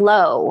of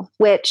flow,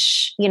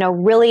 which,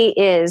 really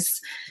is,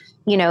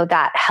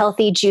 that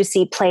healthy,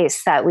 juicy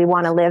place that we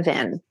want to live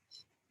in.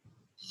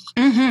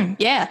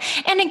 Yeah.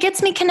 And it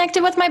gets me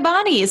connected with my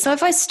body. So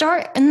if I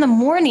start in the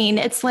morning,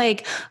 it's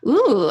like,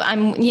 ooh,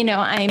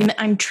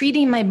 I'm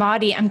treating my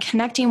body. I'm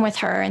connecting with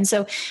her. And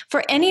so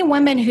for any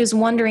woman who's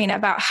wondering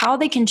about how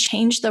they can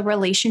change the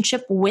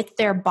relationship with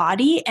their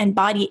body and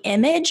body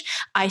image,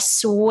 I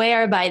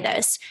swear by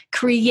this,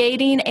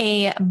 creating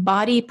a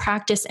body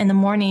practice in the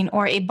morning,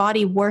 or a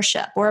body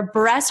worship, or a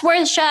breast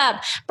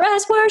worship,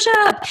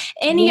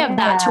 any of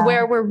that, to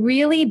where we're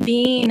really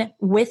being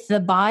with the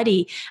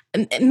body,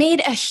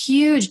 made a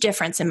huge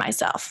difference in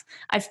myself.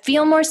 I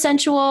feel more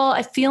sensual.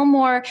 I feel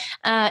more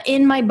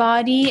in my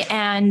body,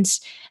 and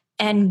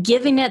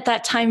giving it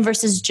that time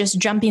versus just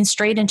jumping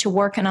straight into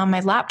work and on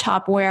my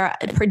laptop, where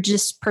it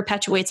just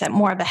perpetuates at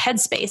more of a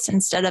headspace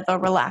instead of a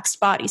relaxed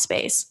body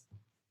space.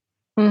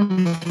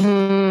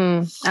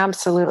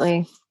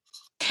 Absolutely.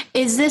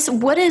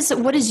 What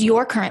does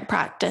your current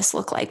practice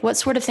look like? What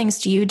sort of things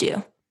do you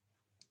do?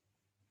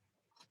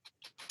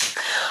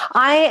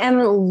 I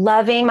am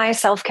loving my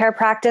self-care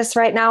practice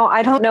right now.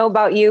 I don't know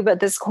about you, but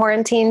this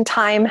quarantine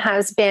time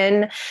has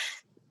been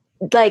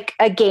like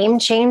a game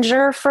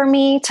changer for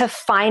me to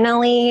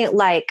finally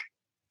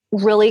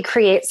really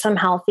create some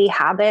healthy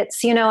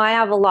habits. I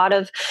have a lot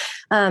of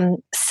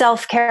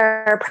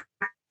self-care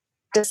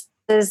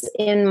practices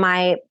in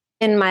my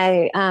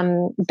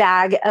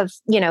bag of,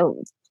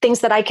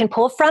 things that I can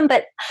pull from.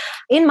 But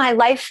in my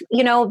life,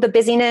 the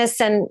busyness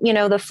and,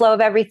 the flow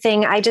of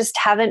everything, I just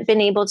haven't been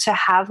able to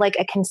have like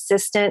a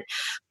consistent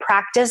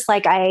practice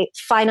like I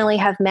finally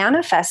have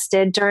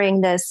manifested during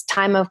this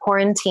time of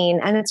quarantine.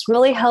 And it's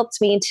really helped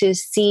me to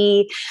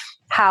see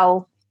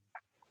how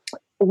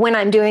when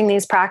I'm doing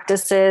these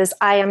practices,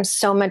 I am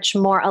so much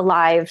more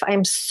alive.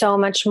 I'm so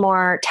much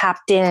more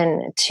tapped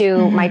in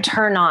to my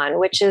turn on,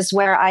 which is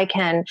where I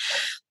can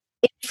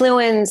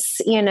influence,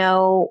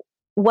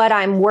 what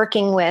I'm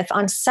working with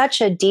on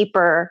such a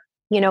deeper,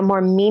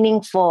 more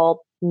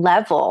meaningful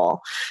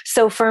level.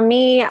 So for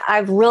me,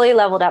 I've really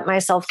leveled up my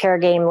self-care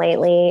game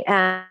lately.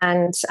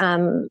 And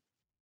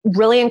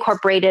really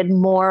incorporated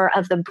more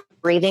of the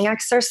breathing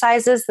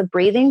exercises. The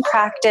breathing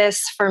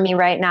practice for me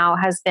right now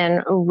has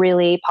been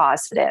really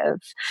positive.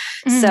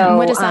 So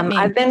what does that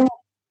mean?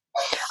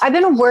 I've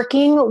been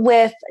working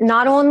with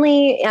not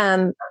only,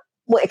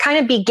 it kind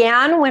of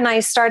began when I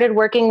started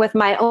working with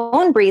my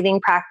own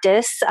breathing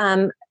practice,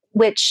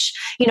 which,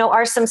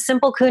 are some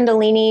simple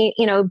Kundalini,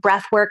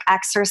 breath work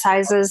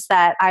exercises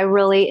that I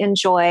really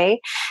enjoy.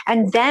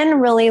 And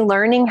then really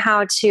learning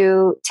how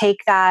to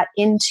take that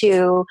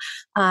into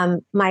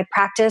my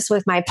practice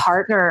with my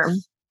partner.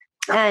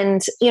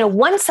 And,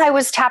 once I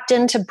was tapped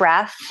into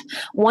breath,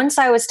 once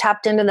I was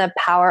tapped into the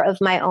power of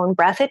my own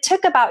breath, it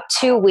took about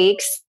 2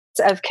 weeks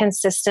of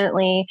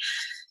consistently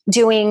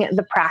doing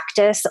the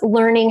practice,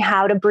 learning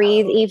how to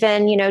breathe.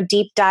 Even,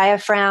 deep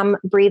diaphragm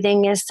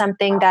breathing is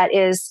something that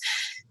is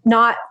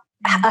not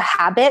a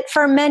habit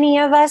for many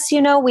of us.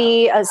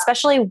 We,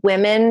 especially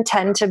women,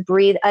 tend to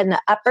breathe in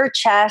the upper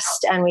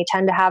chest, and we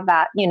tend to have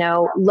that,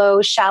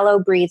 low, shallow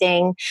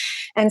breathing.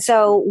 And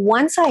so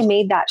once I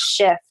made that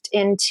shift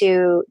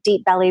into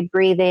deep belly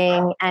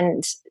breathing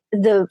and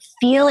the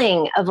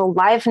feeling of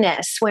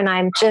aliveness when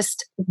I'm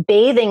just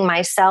bathing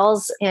my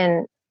cells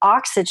in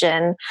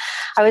oxygen,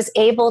 I was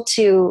able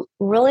to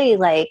really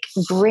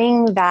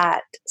bring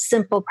that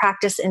simple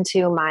practice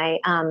into my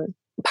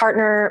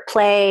partner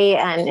play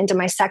and into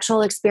my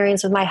sexual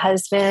experience with my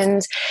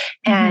husband.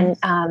 And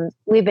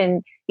we've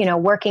been,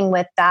 working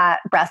with that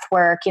breath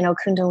work,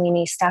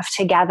 Kundalini stuff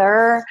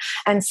together.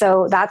 And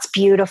so that's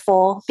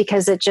beautiful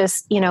because it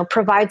just,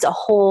 provides a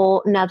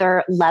whole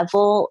nother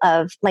level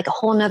of a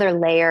whole nother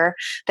layer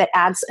that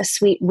adds a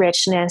sweet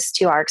richness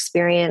to our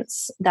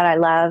experience that I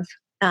love.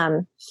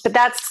 But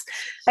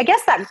I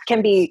guess that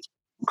can be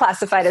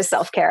classified as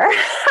self-care.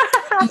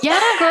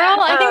 Yeah, girl.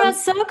 I think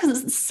that's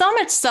so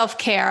much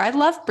self-care. I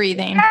love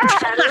breathing. Yeah,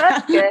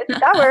 that's good.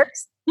 That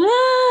works.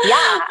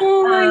 Yeah.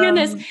 Oh my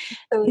goodness.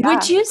 So, yeah.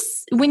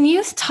 When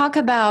you talk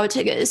about,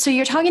 so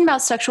you're talking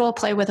about sexual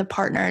play with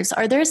partners,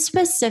 are there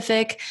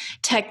specific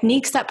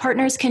techniques that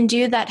partners can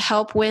do that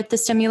help with the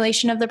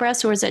stimulation of the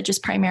breast? Or is it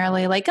just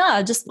primarily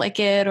just lick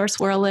it or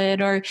swirl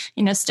it or,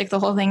 stick the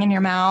whole thing in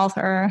your mouth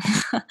or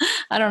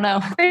I don't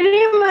know.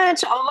 Pretty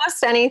much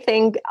almost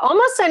anything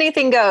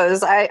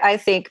goes, I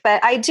think.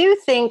 But I do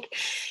think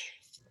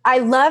I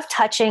love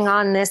touching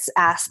on this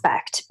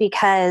aspect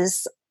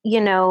because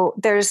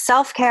there's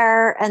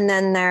self-care and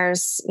then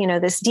there's,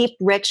 this deep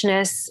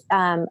richness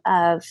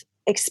of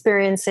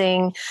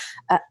experiencing,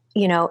 a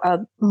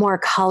more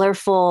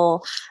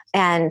colorful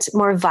and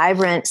more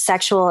vibrant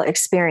sexual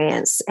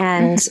experience.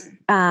 And,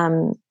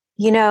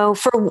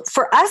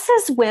 for us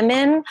as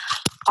women,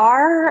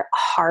 our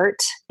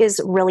heart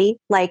is really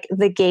like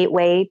the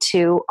gateway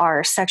to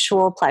our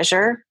sexual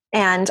pleasure.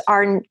 And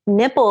our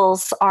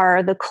nipples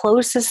are the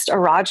closest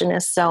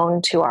erogenous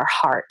zone to our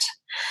heart.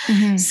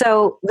 Mm-hmm.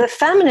 So the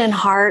feminine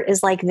heart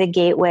is like the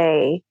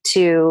gateway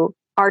to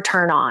our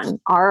turn on,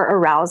 our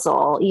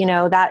arousal,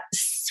 that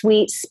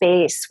sweet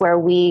space where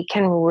we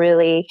can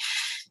really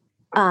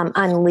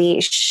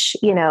unleash,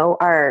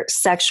 our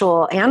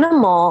sexual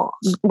animal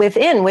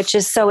within, which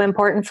is so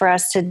important for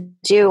us to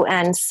do.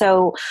 And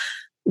so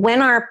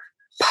when our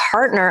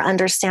partner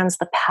understands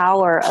the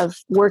power of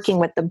working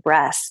with the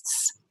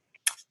breasts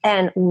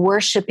and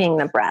worshiping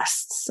the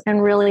breasts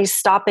and really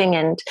stopping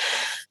and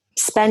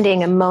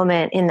spending a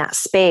moment in that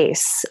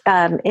space,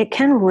 it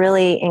can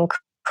really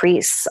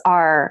increase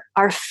our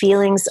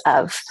feelings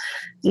of,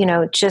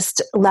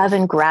 just love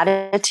and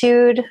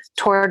gratitude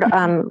toward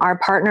our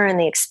partner and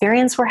the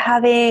experience we're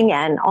having,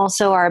 and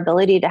also our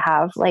ability to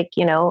have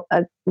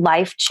a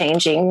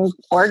life-changing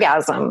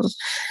orgasm.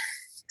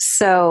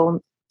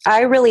 So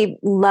I really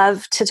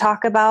love to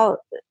talk about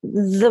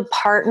the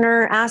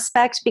partner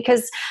aspect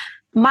because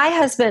my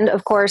husband,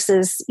 of course,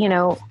 is,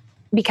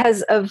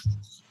 because of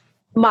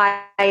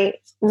my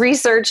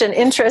research and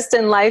interest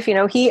in life,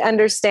 he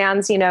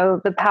understands,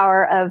 the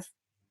power of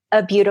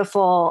a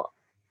beautiful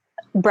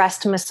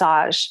breast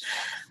massage.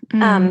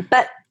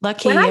 But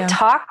when I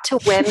talk to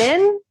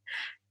women,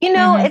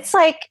 it's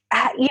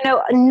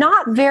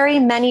not very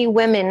many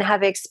women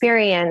have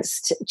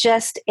experienced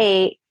just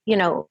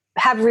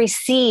have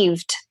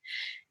received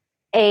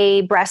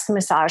a breast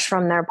massage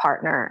from their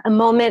partner, a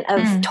moment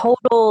of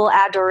total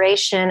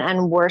adoration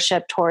and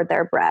worship toward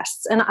their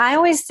breasts. And I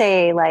always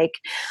say,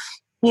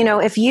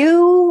 if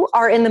you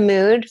are in the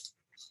mood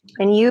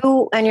and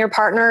you and your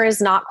partner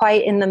is not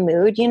quite in the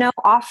mood,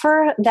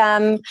 offer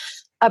them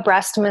a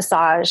breast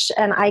massage.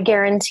 And I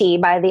guarantee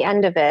by the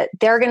end of it,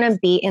 they're going to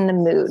be in the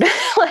mood.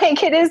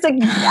 It is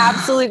an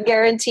absolute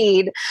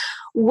guaranteed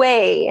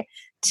way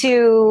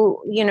to,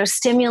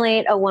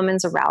 stimulate a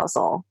woman's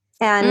arousal.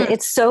 And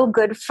it's so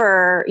good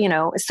for,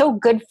 it's so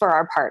good for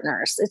our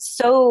partners. It's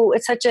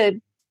such a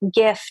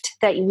gift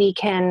that we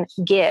can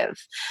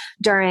give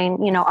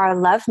during, our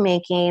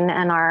lovemaking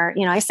and our,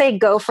 I say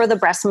go for the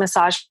breast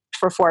massage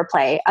for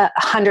foreplay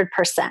 100%,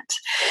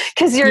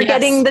 because you're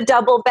getting the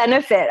double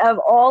benefit of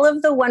all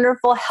of the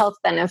wonderful health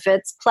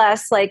benefits.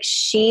 Plus,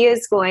 she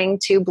is going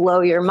to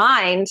blow your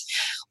mind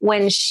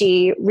when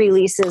she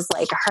releases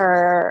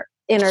her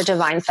inner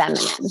divine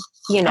feminine,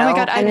 Oh my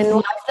God, I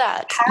love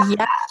that.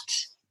 Yeah.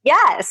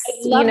 Yes.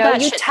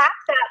 You tap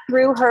that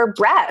through her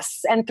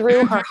breasts and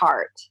through her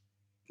heart.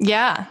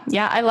 Yeah.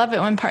 Yeah. I love it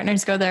when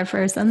partners go there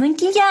first. I'm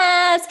like,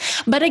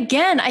 yes. But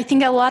again, I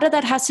think a lot of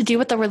that has to do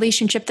with the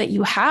relationship that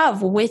you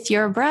have with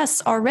your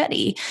breasts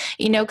already,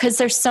 because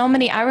there's so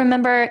many. I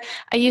remember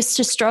I used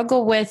to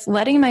struggle with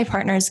letting my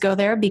partners go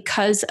there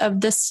because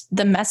of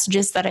the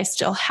messages that I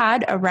still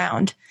had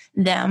around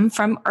them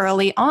from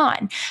early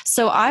on.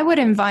 So I would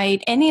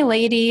invite any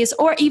ladies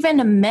or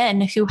even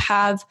men who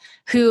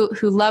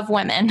love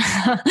women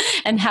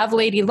and have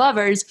lady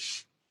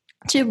lovers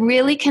to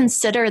really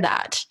consider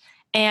that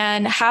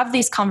and have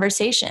these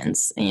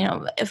conversations,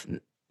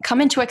 come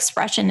into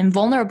expression and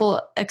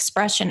vulnerable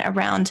expression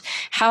around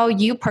how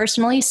you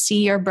personally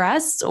see your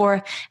breasts,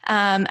 or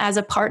as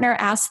a partner,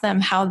 ask them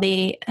how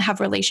they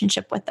have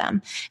relationship with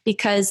them,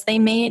 because they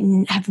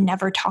may have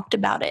never talked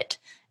about it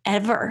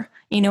ever,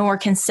 or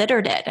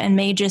considered it, and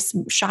may just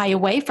shy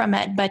away from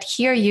it. But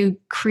here you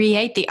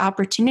create the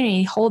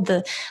opportunity, hold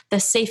the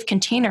safe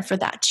container for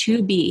that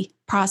to be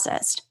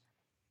processed.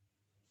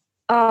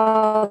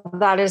 Oh,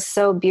 that is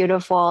so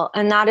beautiful.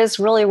 And that is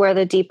really where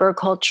the deeper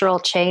cultural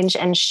change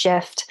and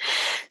shift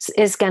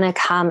is going to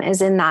come, is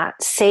in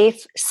that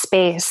safe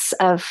space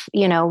of,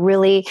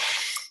 really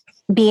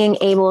being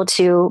able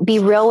to be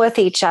real with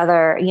each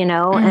other,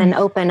 and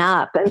open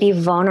up and be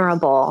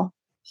vulnerable.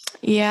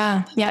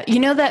 Yeah.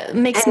 Yeah. That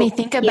makes me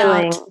think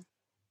about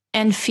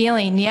and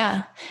feeling.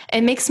 Yeah.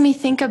 It makes me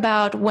think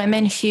about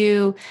women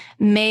who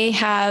may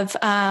have,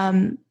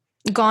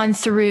 gone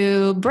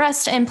through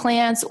breast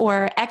implants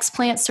or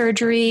explant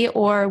surgery,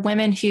 or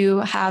women who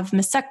have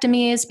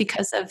mastectomies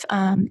because of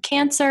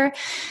cancer,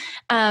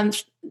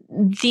 and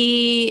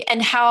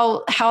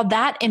how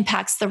that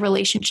impacts the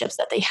relationships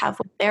that they have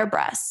with their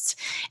breasts.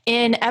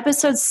 In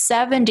episode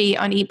 70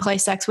 on Eat, Play,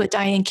 Sex with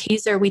Diane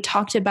Kaiser, we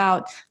talked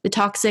about the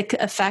toxic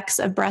effects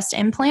of breast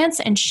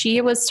implants, and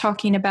she was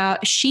talking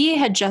about, she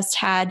had just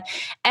had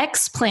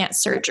explant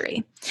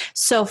surgery.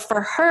 So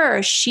for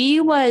her,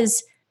 she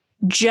was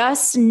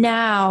just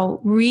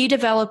now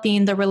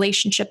redeveloping the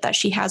relationship that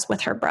she has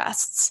with her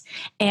breasts.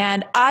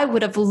 And I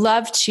would have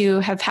loved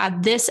to have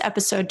had this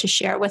episode to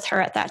share with her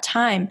at that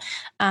time,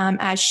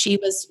 as she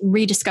was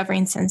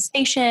rediscovering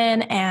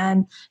sensation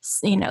and,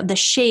 the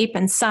shape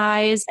and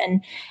size.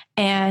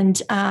 And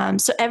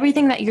so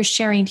everything that you're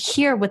sharing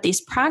here with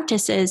these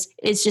practices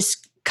is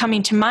just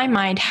coming to my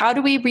mind. How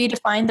do we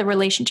redefine the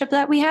relationship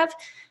that we have?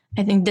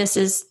 I think this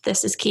is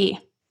key.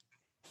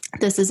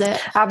 This is it.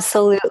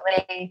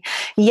 Absolutely.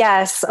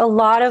 Yes. A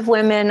lot of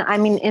women,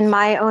 in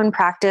my own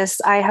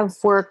practice, I have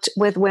worked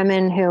with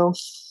women who,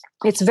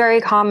 it's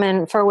very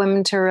common for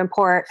women to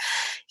report,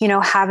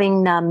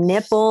 having numb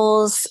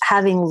nipples,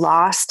 having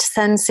lost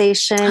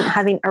sensation,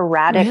 having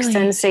erratic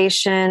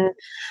sensation.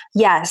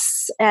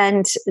 Yes.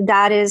 And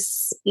that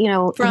is,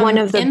 one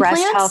of the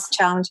implants? Breast health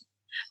challenge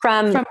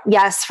from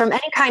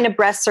any kind of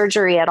breast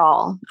surgery at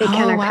all. It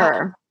can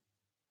occur.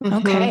 Wow.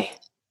 Okay.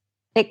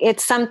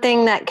 It's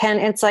something that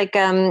it's like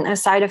a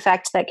side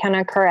effect that can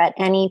occur at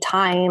any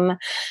time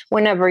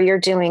whenever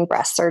you're doing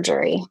breast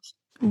surgery.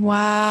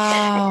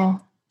 Wow.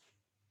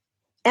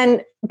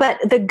 But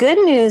the good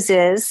news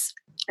is,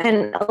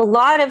 and a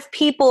lot of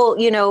people,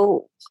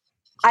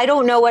 I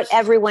don't know what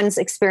everyone's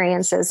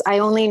experience is. I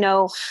only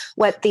know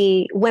what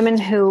the women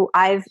who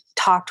I've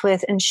talked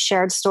with and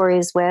shared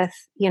stories with,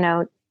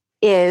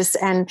 is.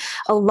 And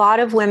a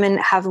lot of women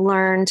have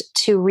learned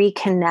to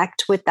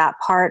reconnect with that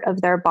part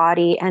of their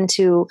body and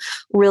to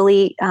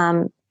really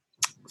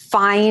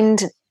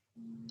find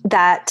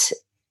that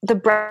the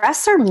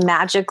breasts are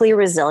magically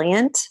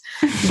resilient.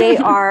 They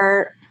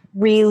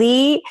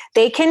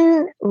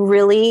can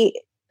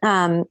really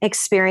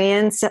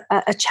experience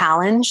a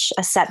challenge,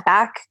 a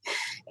setback,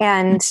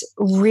 and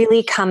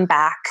really come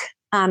back.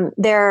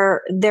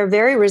 They're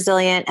very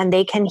resilient, and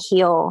they can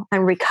heal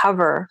and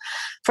recover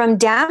from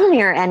damn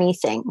near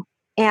anything.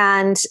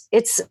 And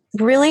it's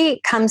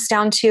really comes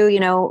down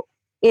to,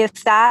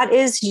 if that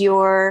is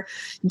your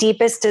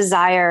deepest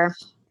desire,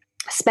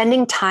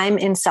 spending time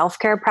in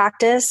self-care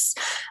practice,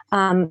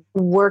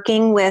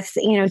 working with,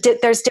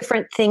 there's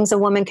different things a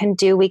woman can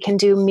do. We can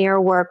do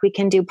mirror work. We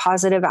can do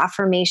positive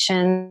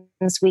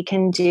affirmations. We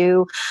can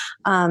do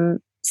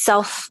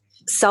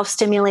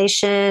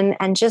self-stimulation,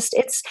 and just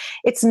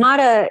it's not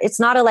a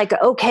like,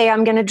 okay,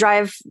 I'm going to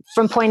drive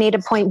from point A to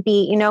point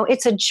B.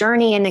 It's a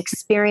journey and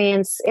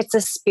experience. It's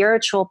a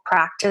spiritual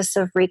practice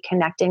of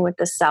reconnecting with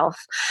the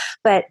self.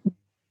 But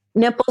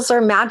nipples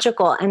are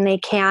magical, and they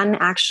can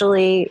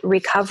actually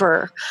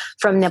recover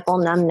from nipple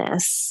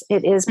numbness.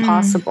 It is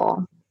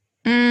possible.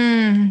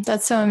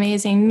 That's so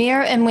amazing.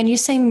 And when you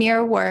say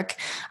mirror work,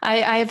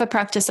 I have a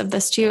practice of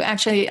this too.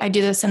 Actually, I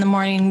do this in the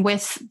morning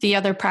with the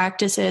other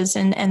practices,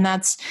 and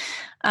that's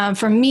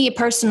For me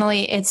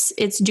personally,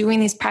 it's doing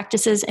these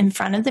practices in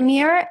front of the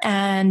mirror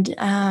and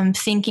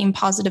thinking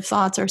positive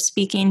thoughts or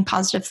speaking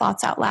positive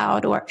thoughts out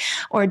loud,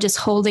 or just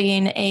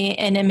holding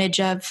an image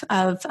of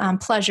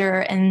pleasure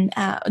and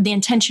the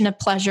intention of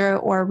pleasure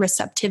or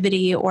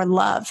receptivity or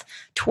love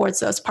towards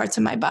those parts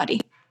of my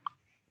body.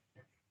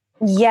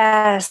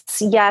 Yes,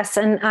 yes.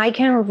 And I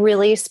can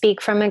really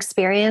speak from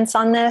experience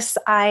on this.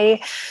 I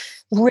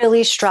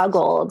really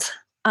struggled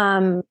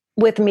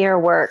with mirror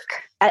work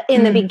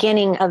in the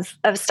beginning of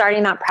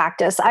starting that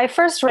practice. I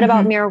first read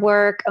about mirror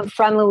work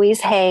from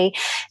Louise Hay,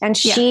 and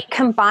she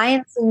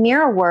combines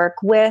mirror work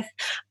with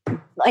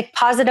like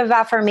positive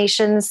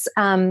affirmations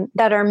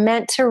that are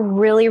meant to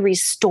really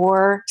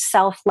restore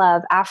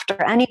self-love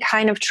after any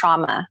kind of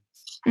trauma.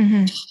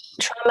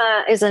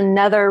 Trauma is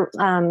another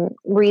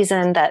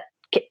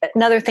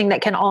another thing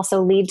that can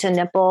also lead to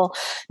nipple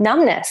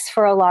numbness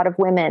for a lot of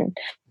women,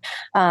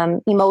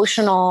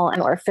 emotional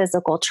and or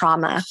physical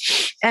trauma.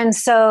 And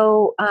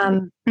so,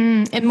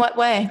 in what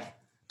way?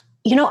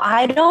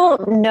 I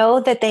don't know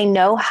that they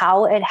know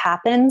how it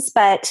happens,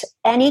 but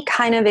any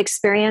kind of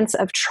experience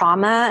of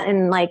trauma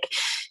and like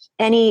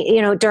any,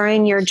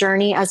 during your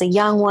journey as a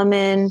young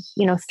woman,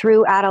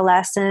 through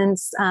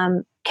adolescence,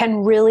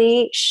 can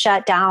really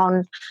shut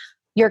down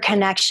your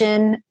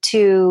connection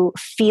to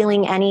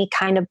feeling any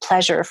kind of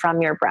pleasure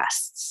from your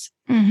breasts.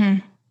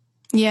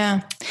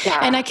 Yeah.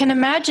 And I can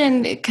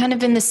imagine kind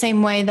of in the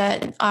same way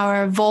that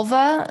our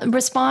vulva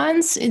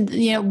responds,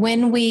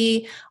 when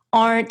we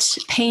aren't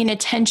paying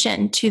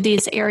attention to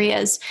these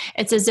areas,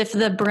 it's as if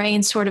the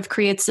brain sort of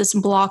creates this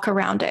block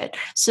around it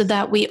so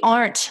that we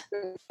aren't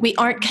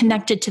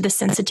connected to the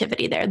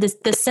sensitivity there.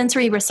 The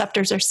sensory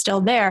receptors are still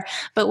there,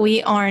 but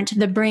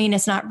the brain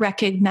is not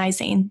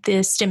recognizing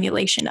the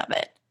stimulation of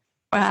it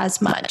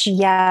as much.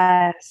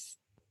 Yes.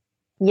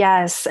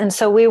 And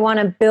so we want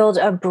to build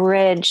a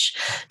bridge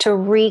to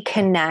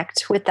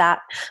reconnect with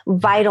that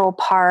vital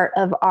part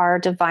of our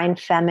divine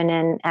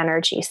feminine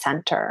energy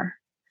center.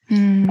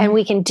 And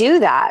we can do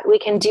that. We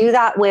can do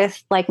that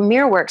with like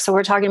mirror work. So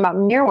we're talking about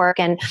mirror work,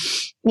 and,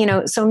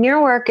 so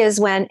mirror work is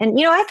when, and,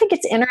 I think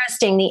it's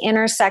interesting, the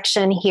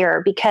intersection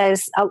here,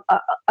 because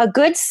a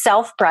good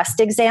self breast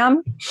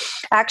exam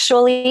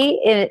actually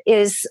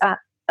is,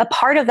 a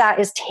part of that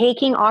is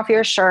taking off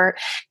your shirt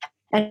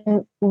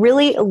and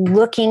really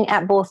looking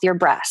at both your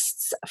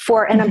breasts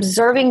and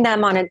observing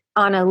them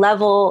on a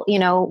level,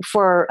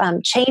 for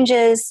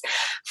changes,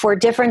 for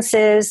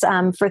differences,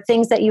 for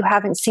things that you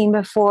haven't seen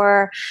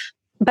before.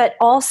 But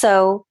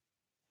also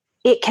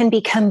it can be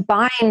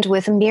combined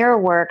with mirror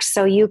work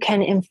so you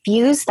can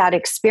infuse that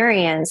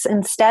experience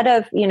instead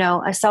of,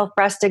 a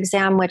self-breast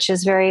exam, which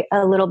is a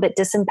little bit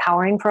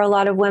disempowering for a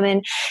lot of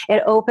women.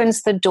 It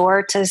opens the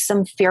door to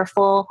some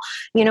fearful,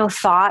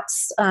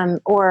 thoughts,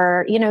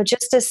 or,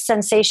 just a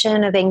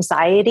sensation of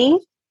anxiety.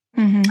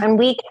 And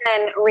we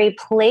can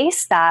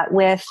replace that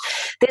with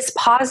this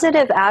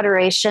positive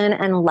adoration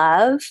and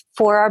love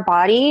for our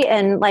body.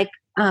 And like,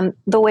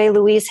 the way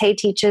Louise Hay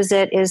teaches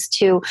it is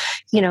to,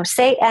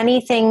 say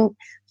anything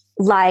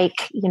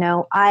like,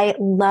 I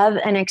love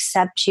and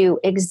accept you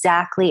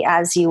exactly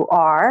as you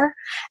are,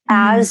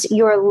 as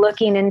you're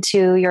looking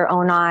into your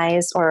own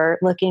eyes or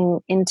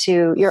looking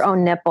into your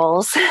own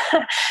nipples,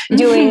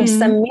 doing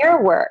some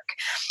mirror work.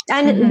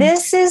 And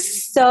this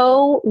is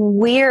so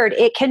weird.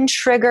 It can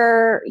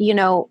trigger,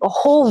 a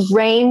whole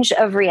range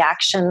of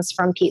reactions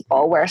from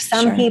people, where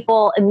some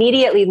people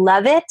immediately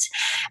love it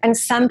and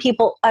some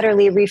people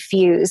utterly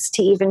refuse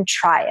to even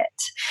try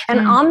it. And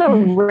on the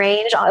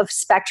range of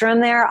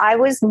spectrum there, I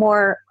was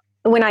more,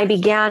 when I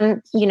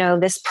began,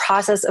 this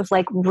process of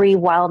like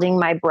rewilding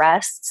my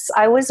breasts,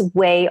 I was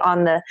way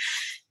on the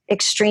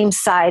extreme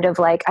side of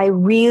like, I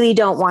really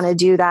don't want to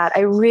do that.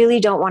 I really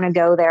don't want to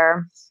go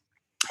there.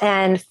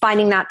 And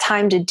finding that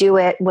time to do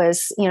it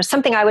was,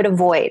 something I would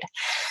avoid.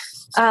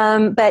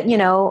 But,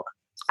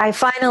 I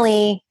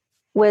finally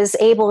was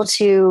able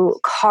to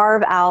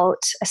carve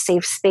out a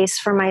safe space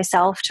for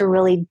myself to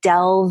really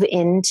delve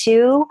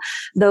into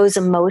those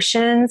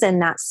emotions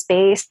and that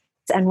space,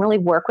 and really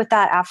work with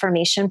that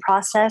affirmation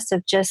process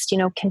of just,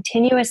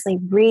 continuously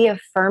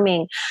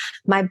reaffirming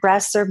my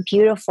breasts are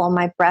beautiful.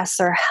 My breasts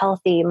are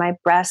healthy. My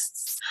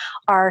breasts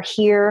are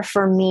here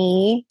for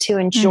me to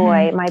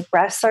enjoy. My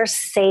breasts are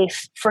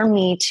safe for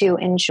me to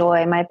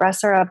enjoy. My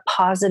breasts are a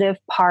positive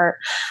part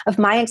of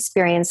my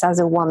experience as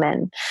a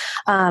woman.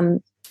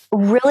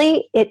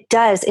 Really, it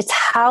does. It's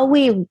how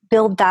we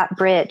build that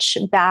bridge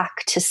back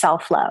to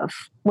self-love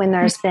when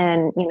there's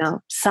been,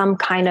 some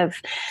kind of,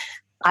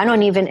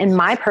 in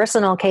my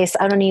personal case,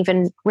 I don't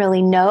even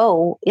really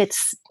know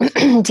it's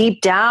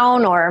deep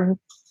down, or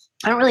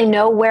I don't really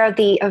know where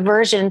the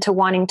aversion to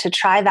wanting to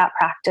try that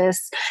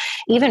practice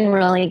even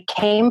really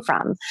came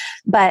from.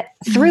 But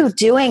through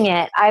doing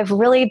it, I've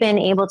really been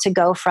able to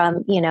go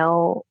from,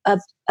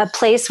 a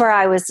place where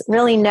I was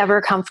really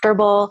never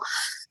comfortable.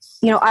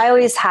 I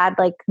always had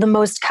like the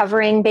most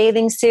covering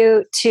bathing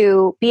suit,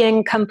 to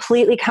being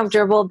completely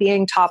comfortable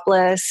being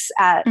topless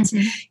at,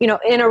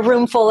 in a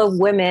room full of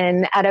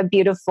women at a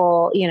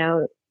beautiful,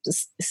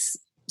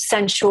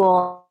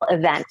 sensual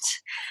event.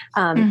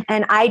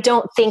 And I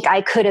don't think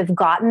I could have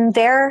gotten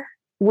there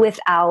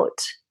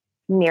without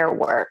mirror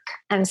work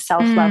and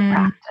self-love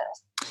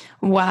practice.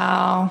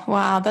 Wow.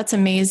 Wow. That's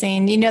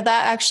amazing. That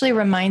actually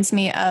reminds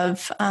me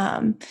of,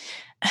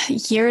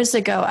 years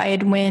ago, I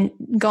had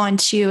gone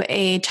to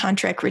a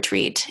tantric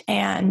retreat,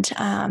 and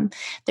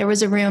there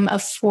was a room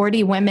of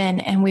 40 women,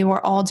 and we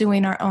were all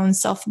doing our own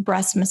self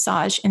breast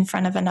massage in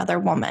front of another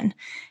woman.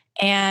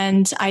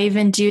 And I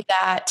even do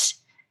that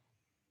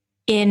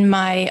in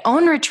my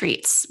own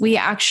retreats.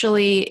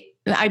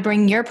 I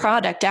bring your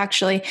product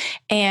actually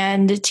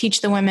and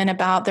teach the women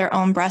about their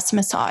own breast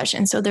massage.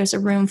 And so there's a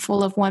room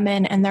full of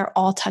women, and they're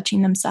all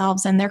touching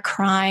themselves, and they're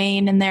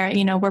crying,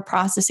 and we're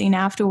processing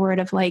afterward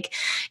of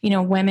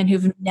women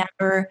who've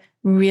never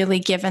really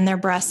given their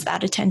breasts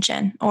that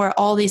attention, or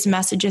all these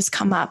messages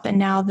come up, and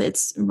now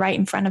that's right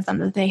in front of them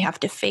that they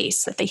have to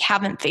face, that they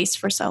haven't faced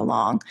for so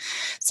long.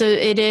 So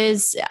it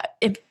is,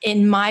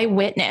 in my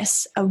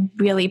witness, a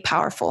really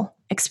powerful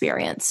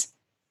experience.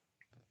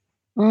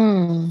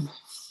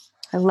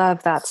 I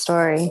love that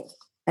story.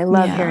 I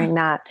love hearing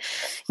that.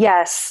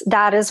 Yes,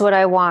 that is what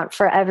I want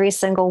for every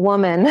single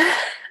woman.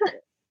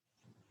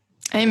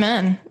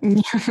 Amen.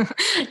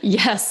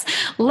 Yes.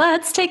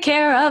 Let's take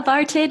care of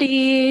our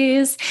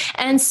titties.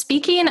 And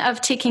speaking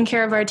of taking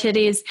care of our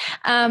titties,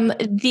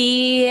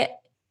 the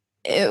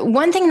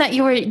one thing that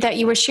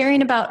you were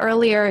sharing about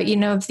earlier,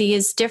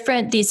 these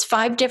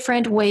 5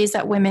 different ways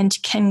that women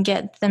can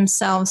get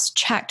themselves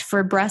checked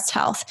for breast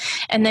health.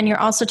 And then you're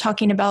also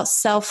talking about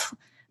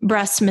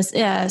breast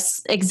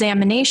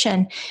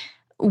examination.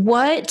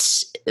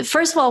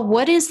 First of all,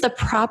 what is the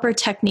proper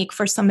technique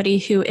for somebody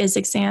who is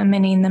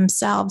examining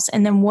themselves?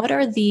 And then what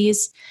are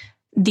these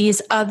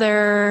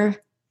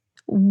other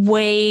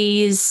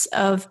ways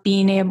of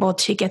being able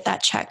to get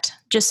that checked,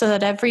 just so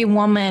that every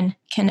woman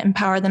can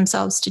empower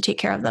themselves to take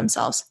care of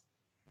themselves?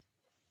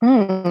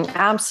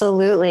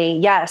 Absolutely.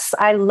 Yes.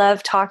 I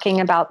love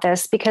talking about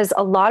this because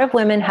a lot of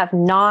women have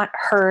not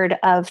heard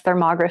of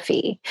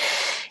thermography.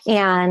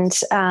 And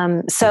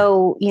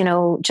so,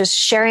 just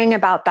sharing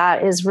about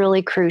that is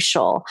really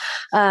crucial.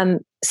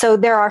 So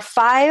there are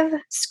 5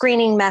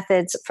 screening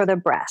methods for the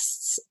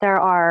breasts. There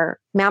are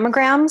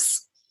mammograms,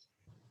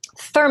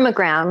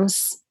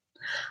 thermograms,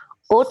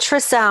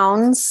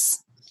 ultrasounds,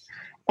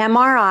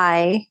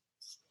 MRI,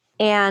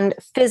 and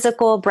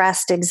physical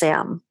breast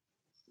exam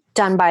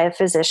done by a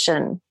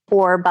physician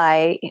or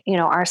by,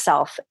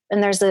 ourselves.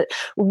 And there's a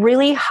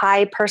really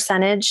high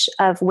percentage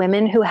of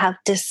women who have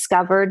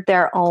discovered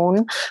their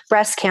own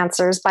breast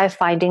cancers by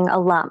finding a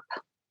lump.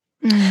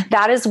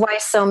 That is why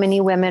so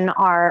many women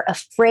are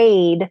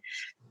afraid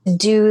to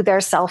do their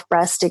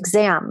self-breast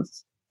exam.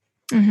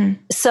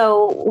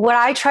 So what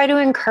I try to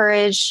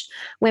encourage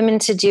women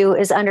to do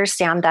is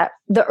understand that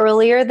the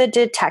earlier the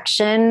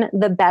detection,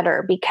 the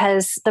better,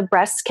 because the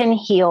breast can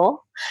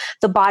heal,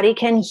 the body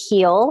can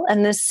heal.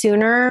 And the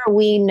sooner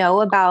we know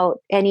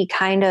about any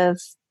kind of,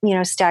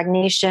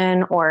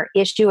 stagnation or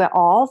issue at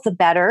all, the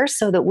better,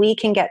 so that we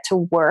can get to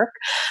work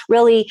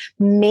really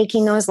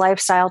making those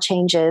lifestyle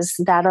changes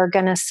that are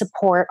going to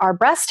support our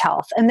breast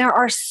health. And there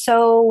are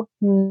so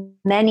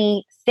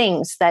many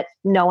things that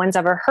no one's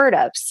ever heard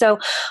of. So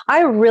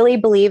I really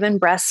believe in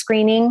breast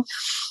screening.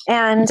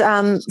 And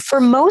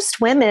for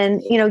most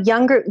women,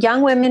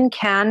 young women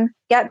can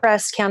get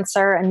breast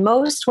cancer, and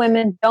most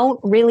women don't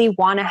really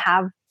want to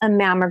have a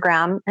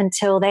mammogram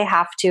until they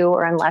have to,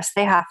 or unless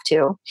they have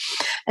to.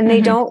 And they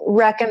don't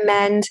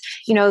recommend,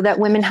 that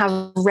women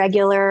have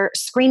regular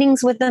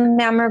screenings with the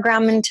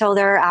mammogram until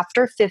they're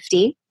after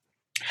 50.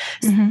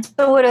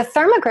 So what a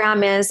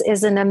thermogram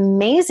is an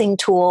amazing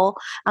tool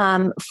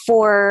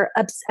for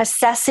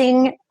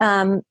assessing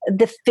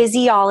the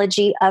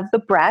physiology of the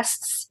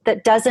breasts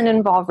that doesn't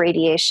involve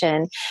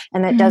radiation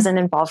and that doesn't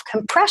involve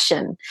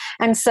compression.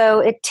 And so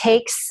it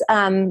takes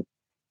an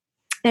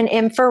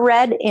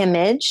infrared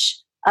image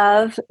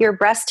of your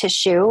breast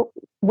tissue,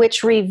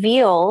 which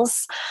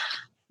reveals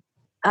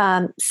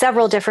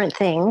several different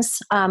things.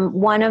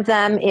 One of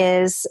them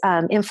is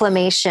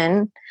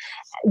inflammation.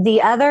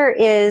 The other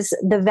is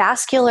the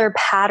vascular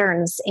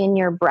patterns in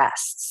your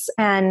breasts.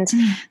 And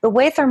the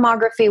way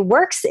thermography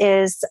works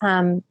is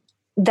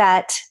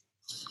that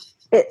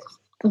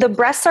the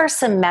breasts are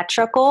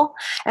symmetrical.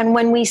 And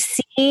when we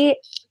see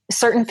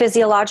certain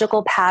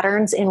physiological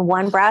patterns in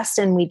one breast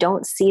and we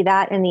don't see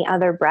that in the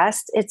other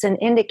breast, it's an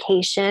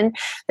indication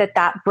that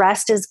that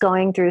breast is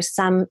going through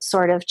some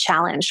sort of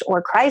challenge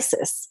or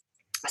crisis.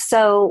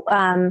 So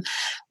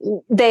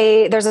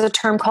there's a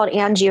term called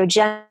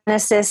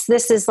angiogenesis.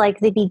 This is like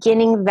the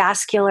beginning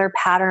vascular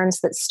patterns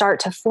that start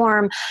to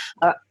form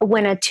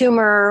when a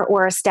tumor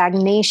or a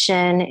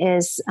stagnation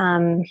is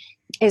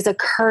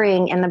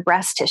occurring in the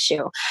breast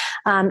tissue.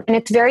 And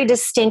it's very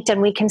distinct,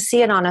 and we can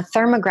see it on a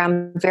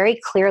thermogram very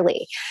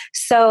clearly.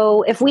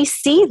 So if we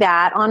see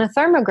that on a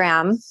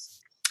thermogram,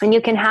 and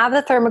you can have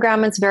the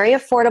thermogram, it's very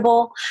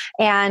affordable.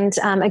 And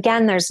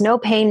again, there's no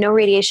pain, no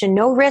radiation,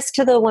 no risk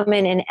to the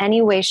woman in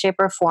any way, shape,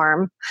 or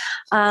form.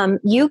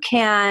 You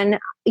can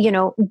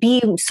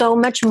be so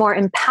much more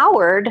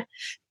empowered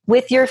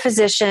with your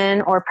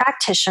physician or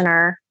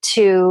practitioner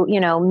to,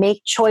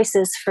 make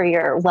choices for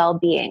your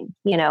well-being,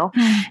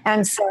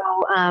 And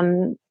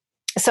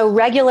so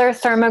regular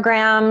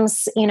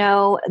thermograms,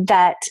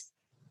 that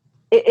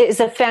is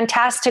a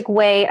fantastic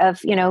way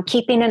of,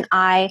 keeping an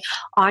eye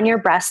on your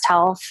breast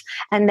health.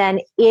 And then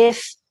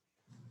if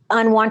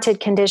unwanted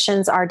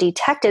conditions are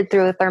detected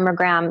through a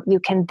thermogram, you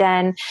can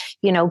then,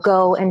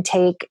 go and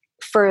take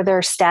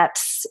further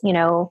steps,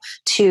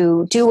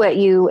 to do what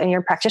you and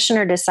your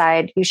practitioner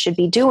decide you should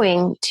be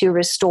doing to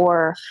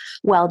restore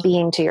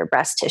well-being to your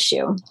breast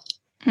tissue.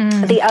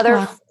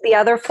 The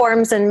other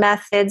forms and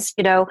methods,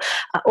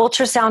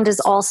 ultrasound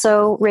is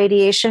also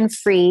radiation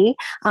free.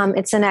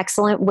 It's an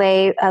excellent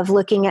way of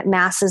looking at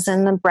masses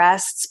in the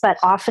breasts, but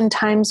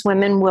oftentimes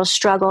women will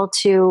struggle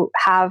to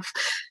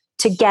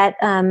get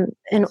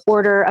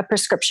a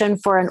prescription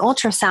for an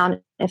ultrasound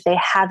if they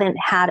haven't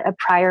had a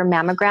prior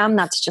mammogram.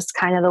 That's just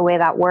kind of the way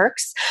that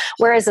works.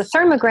 Whereas a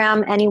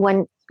thermogram,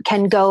 anyone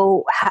can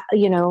go,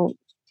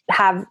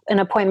 have an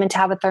appointment to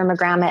have a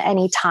thermogram at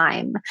any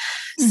time.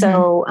 Mm-hmm.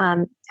 So,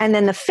 and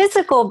then the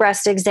physical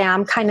breast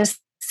exam kind of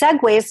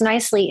segues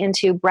nicely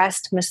into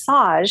breast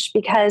massage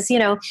because,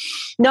 I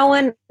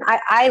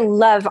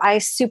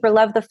super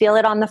love the feel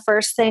it on the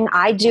first thing.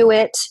 I do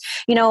it,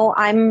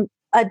 I'm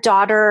a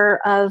daughter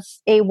of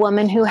a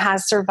woman who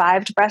has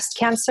survived breast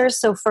cancer.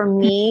 So for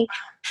me,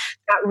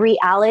 that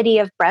reality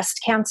of breast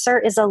cancer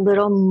is a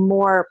little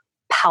more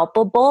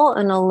palpable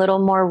and a little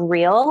more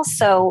real.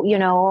 So,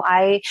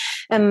 I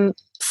am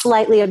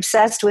slightly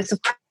obsessed with a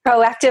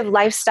proactive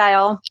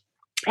lifestyle.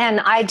 And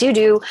I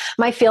do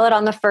my feel it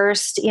on the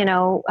first,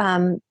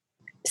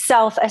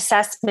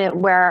 self-assessment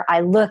where I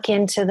look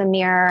into the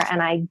mirror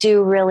and I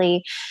do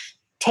really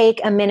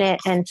take a minute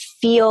and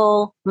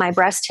feel my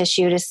breast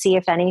tissue to see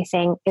if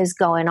anything is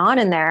going on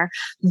in there.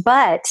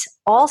 But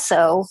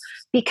also,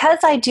 because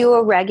I do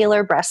a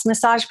regular breast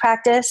massage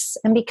practice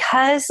and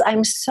because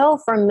I'm so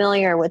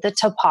familiar with the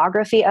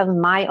topography of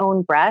my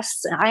own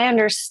breasts, I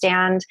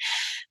understand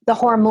the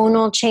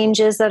hormonal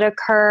changes that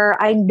occur.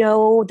 I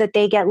know that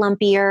they get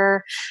lumpier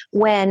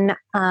when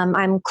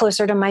I'm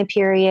closer to my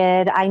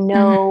period. I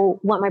know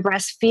what my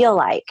breasts feel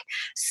like.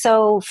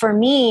 So for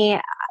me,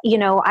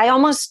 I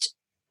almost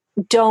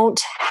don't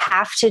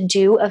have to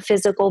do a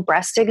physical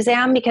breast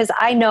exam because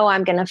I know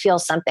I'm going to feel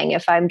something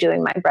if I'm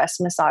doing my breast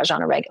massage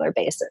on a regular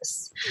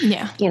basis.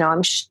 Yeah.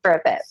 I'm sure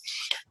of it.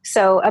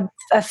 So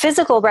a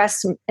physical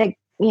breast,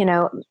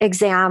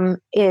 exam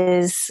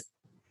is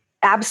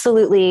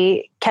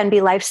absolutely can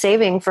be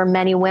life-saving for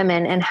many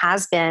women and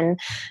has been,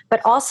 but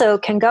also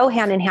can go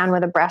hand in hand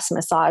with a breast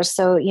massage.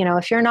 So,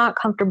 if you're not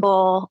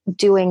comfortable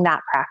doing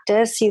that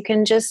practice, you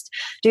can just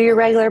do your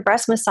regular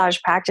breast massage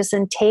practice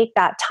and take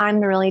that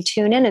time to really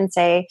tune in and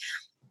say,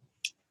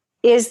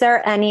 is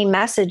there any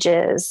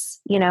messages,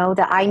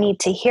 that I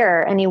need to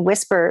hear, any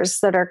whispers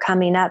that are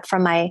coming up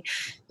from my,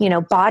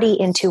 body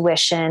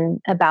intuition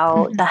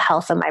about the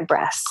health of my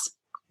breasts?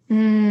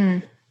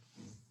 Mm.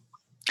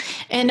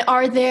 And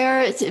are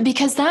there,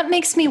 because that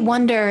makes me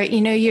wonder,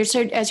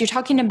 as you're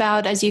talking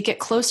about, as you get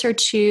closer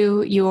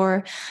to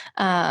your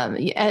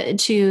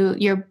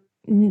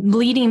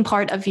bleeding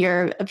part of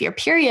your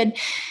period,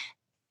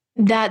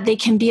 that they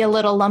can be a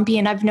little lumpy.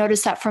 And I've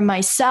noticed that for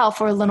myself,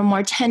 or a little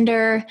more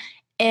tender.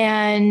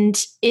 And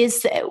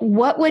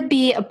what would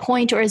be a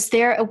point, or is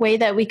there a way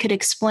that we could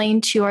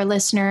explain to our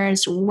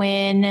listeners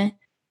when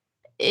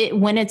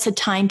it's a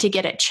time to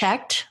get it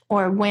checked,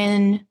 or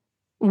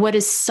what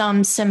is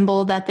some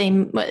signal that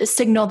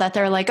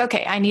they're like,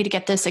 okay, I need to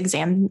get this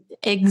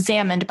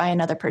examined by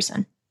another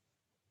person?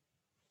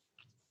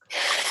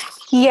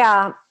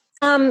 Yeah.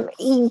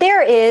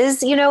 There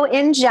is,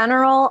 in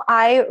general,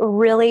 I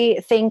really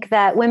think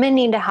that women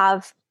need to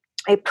have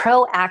a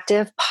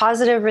proactive,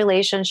 positive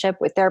relationship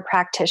with their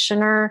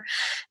practitioner,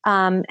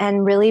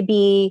 and really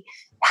be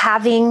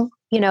having,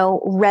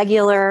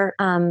 regular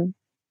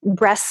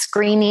breast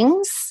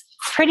screenings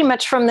pretty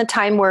much from the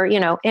time we're,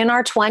 in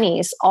our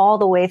 20s all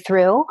the way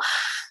through.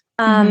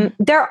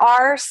 There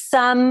are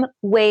some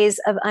ways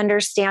of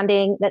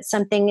understanding that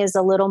something is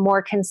a little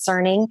more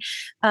concerning.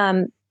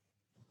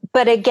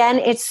 But again,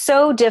 it's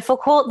so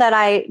difficult that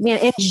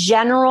in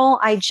general,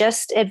 I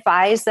just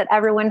advise that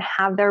everyone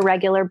have their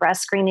regular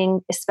breast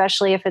screening,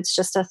 especially if it's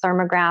just a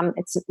thermogram.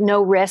 It's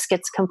no risk.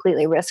 It's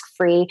completely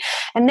risk-free.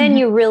 And then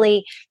you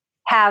really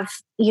have,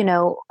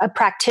 a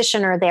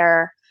practitioner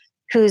there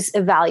who's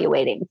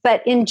evaluating.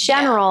 But in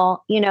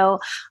general,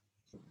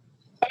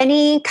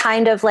 any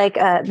kind of like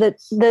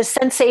the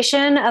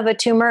sensation of a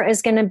tumor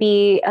is going to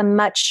be a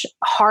much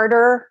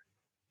harder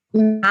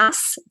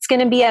mass. It's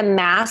going to be a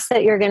mass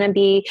that you're going to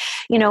be,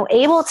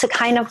 able to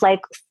kind of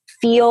like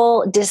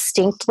feel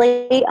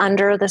distinctly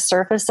under the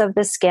surface of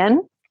the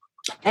skin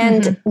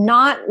and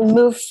not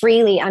move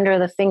freely under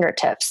the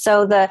fingertips.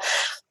 So the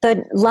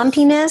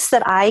lumpiness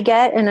that I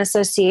get in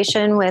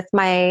association with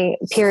my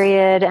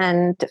period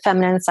and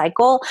feminine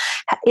cycle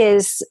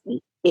is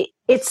the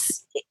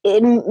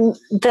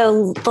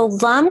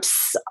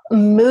lumps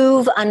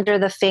move under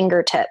the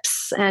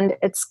fingertips, and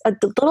it's a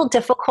little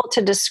difficult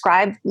to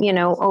describe,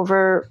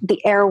 over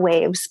the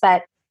airwaves,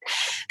 but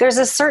there's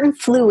a certain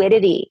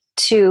fluidity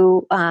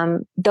to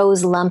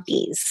those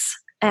lumpies,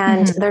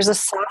 and there's a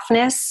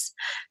softness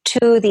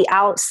to the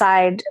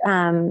outside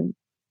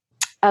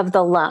of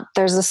the lump.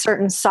 There's a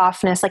certain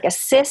softness, like a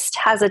cyst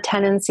has a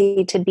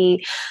tendency to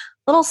be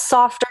a little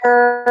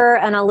softer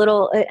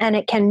and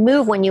it can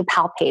move when you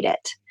palpate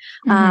it.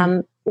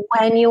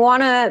 When you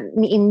want to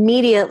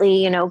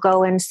immediately,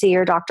 go and see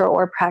your doctor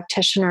or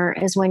practitioner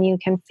is when you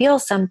can feel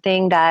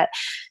something that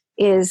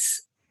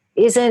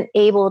isn't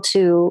able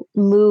to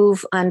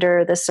move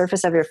under the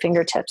surface of your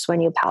fingertips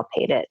when you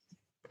palpate it.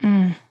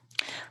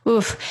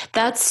 Oof,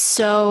 that's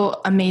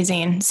so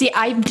amazing. See,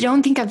 I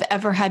don't think I've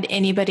ever had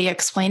anybody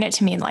explain it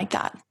to me like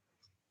that.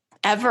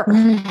 Ever,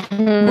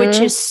 which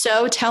is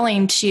so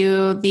telling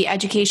to the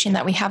education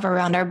that we have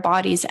around our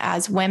bodies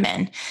as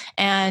women.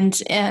 And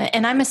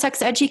I'm a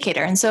sex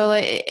educator. And so,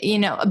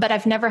 but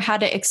I've never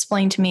had it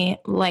explained to me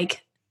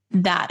like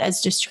that,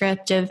 as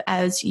descriptive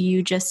as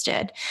you just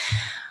did.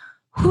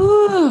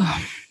 Whew.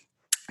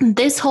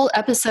 This whole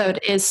episode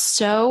is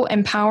so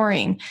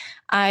empowering.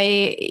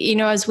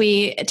 As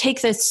we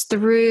take this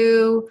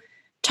through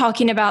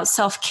talking about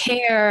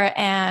self-care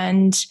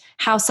and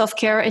how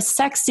self-care is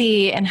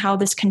sexy and how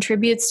this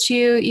contributes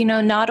to,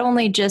 not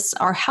only just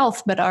our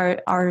health, but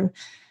our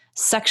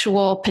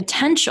sexual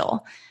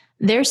potential.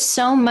 There's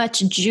so much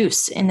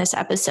juice in this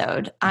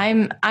episode.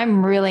 I'm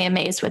really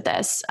amazed with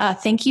this.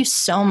 Thank you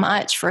so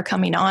much for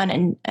coming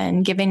on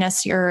and giving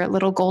us your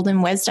little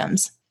golden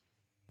wisdoms.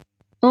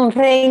 Oh,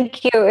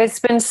 thank you. It's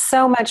been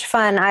so much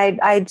fun.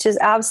 I just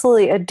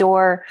absolutely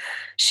adore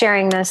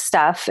sharing this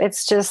stuff.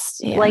 It's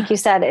just, like you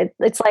said,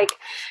 it's like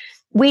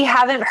we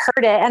haven't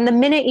heard it. And the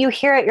minute you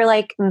hear it, you're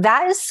like,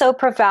 that is so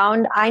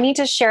profound. I need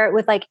to share it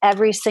with like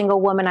every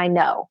single woman I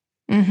know.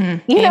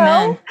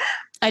 Amen.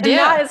 I do. And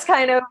that is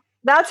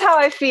that's how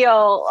I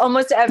feel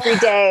almost every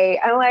day.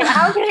 I'm like,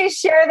 how can I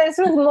share this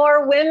with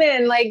more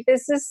women? Like,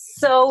 this is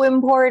so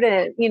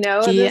important.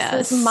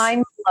 This is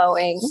mind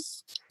blowing.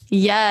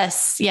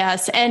 Yes.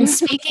 And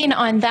speaking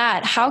on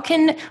that, how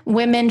can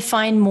women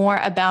find more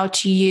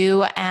about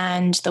you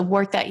and the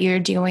work that you're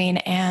doing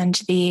and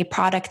the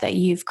product that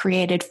you've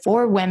created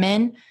for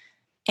women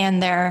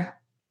and their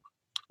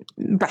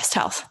breast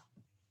health?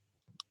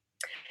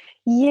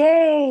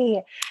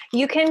 Yay.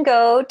 You can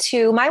go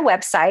to my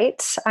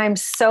website. I'm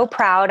so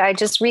proud. I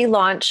just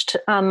relaunched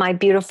my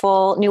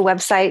beautiful new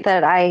website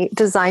that I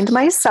designed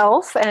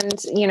myself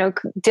and,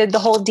 did the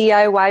whole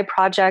DIY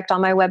project on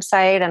my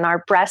website. And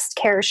our breast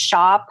care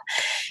shop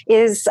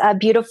is a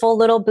beautiful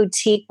little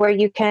boutique where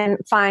you can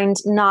find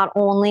not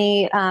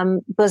only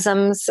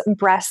Bosom's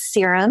breast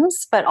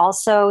serums, but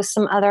also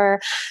some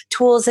other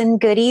tools and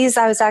goodies.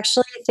 I was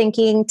actually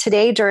thinking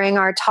today during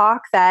our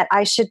talk that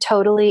I should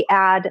totally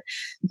add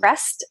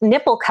breast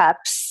nipple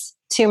cups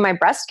to my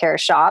breast care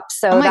shop.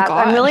 So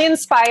I'm really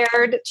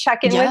inspired.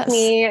 Check in with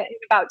me in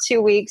about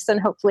 2 weeks and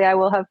hopefully I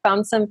will have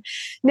found some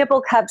nipple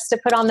cups to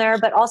put on there.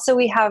 But also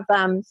we have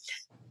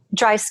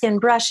dry skin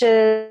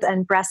brushes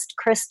and breast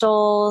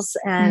crystals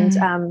and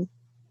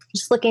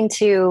just looking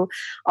to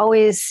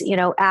always,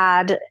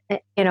 add,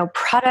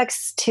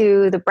 products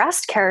to the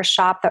breast care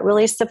shop that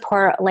really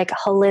support like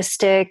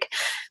holistic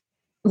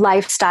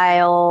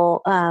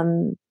lifestyle,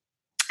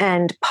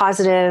 and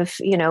positive,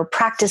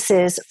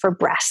 practices for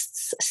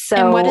breasts. So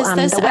and what is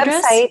this the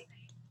address? Website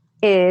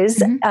is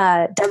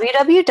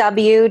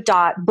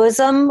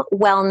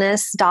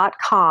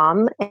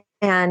www.bosomwellness.com.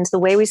 And the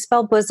way we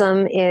spell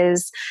bosom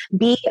is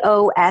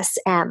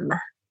BOSM.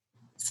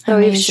 So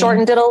we've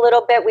shortened it a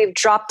little bit. We've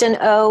dropped an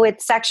O.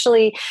 It's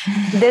actually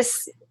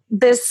this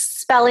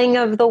spelling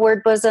of the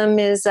word bosom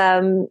is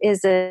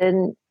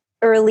an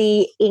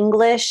early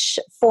English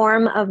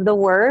form of the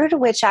word,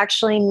 which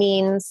actually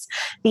means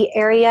the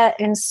area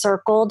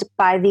encircled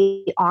by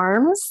the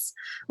arms,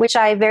 which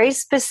I very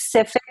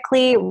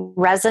specifically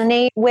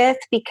resonate with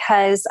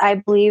because I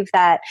believe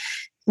that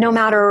no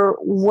matter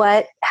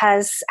what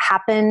has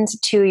happened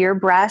to your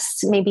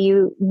breasts, maybe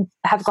you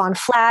have gone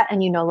flat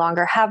and you no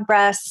longer have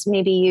breasts.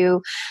 Maybe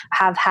you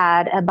have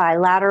had a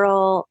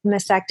bilateral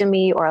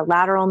mastectomy or a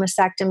lateral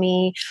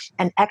mastectomy,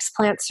 an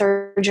explant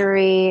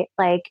surgery.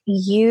 Like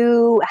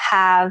you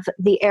have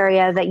the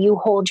area that you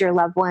hold your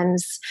loved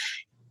ones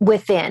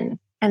within.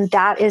 And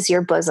that is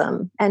your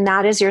bosom. And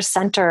that is your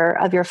center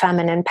of your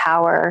feminine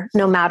power,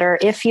 no matter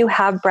if you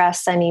have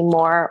breasts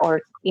anymore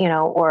or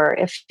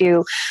if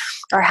you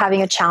are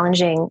having a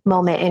challenging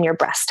moment in your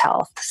breast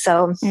health.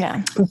 So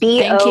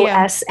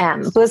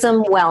BOSM,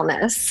 Bosom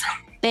Wellness.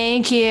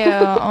 Thank you.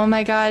 Oh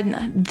my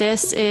God.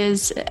 This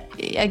is,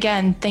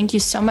 again, thank you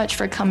so much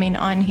for coming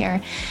on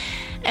here.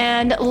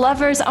 And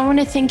lovers, I want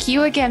to thank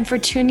you again for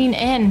tuning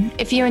in.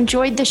 If you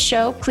enjoyed the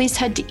show, please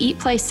head to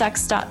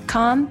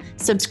eatplaysex.com,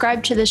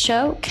 subscribe to the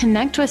show,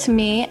 connect with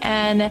me,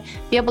 and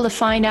be able to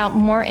find out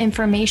more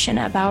information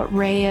about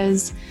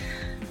Rhea's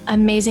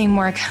amazing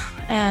work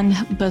and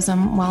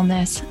Bosom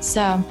Wellness.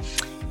 So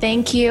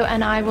Thank you,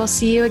 and I will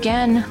see you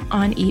again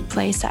on Eat,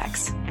 Play,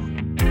 Sex.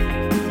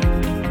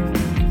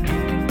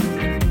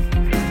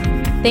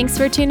 Thanks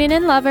for tuning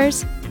in,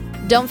 lovers.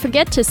 Don't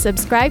forget to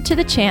subscribe to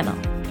the channel.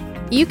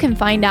 You can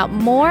find out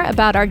more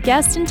about our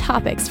guests and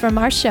topics from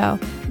our show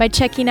by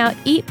checking out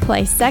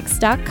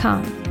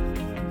eatplaysex.com.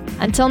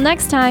 Until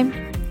next time,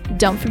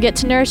 don't forget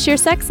to nourish your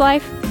sex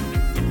life.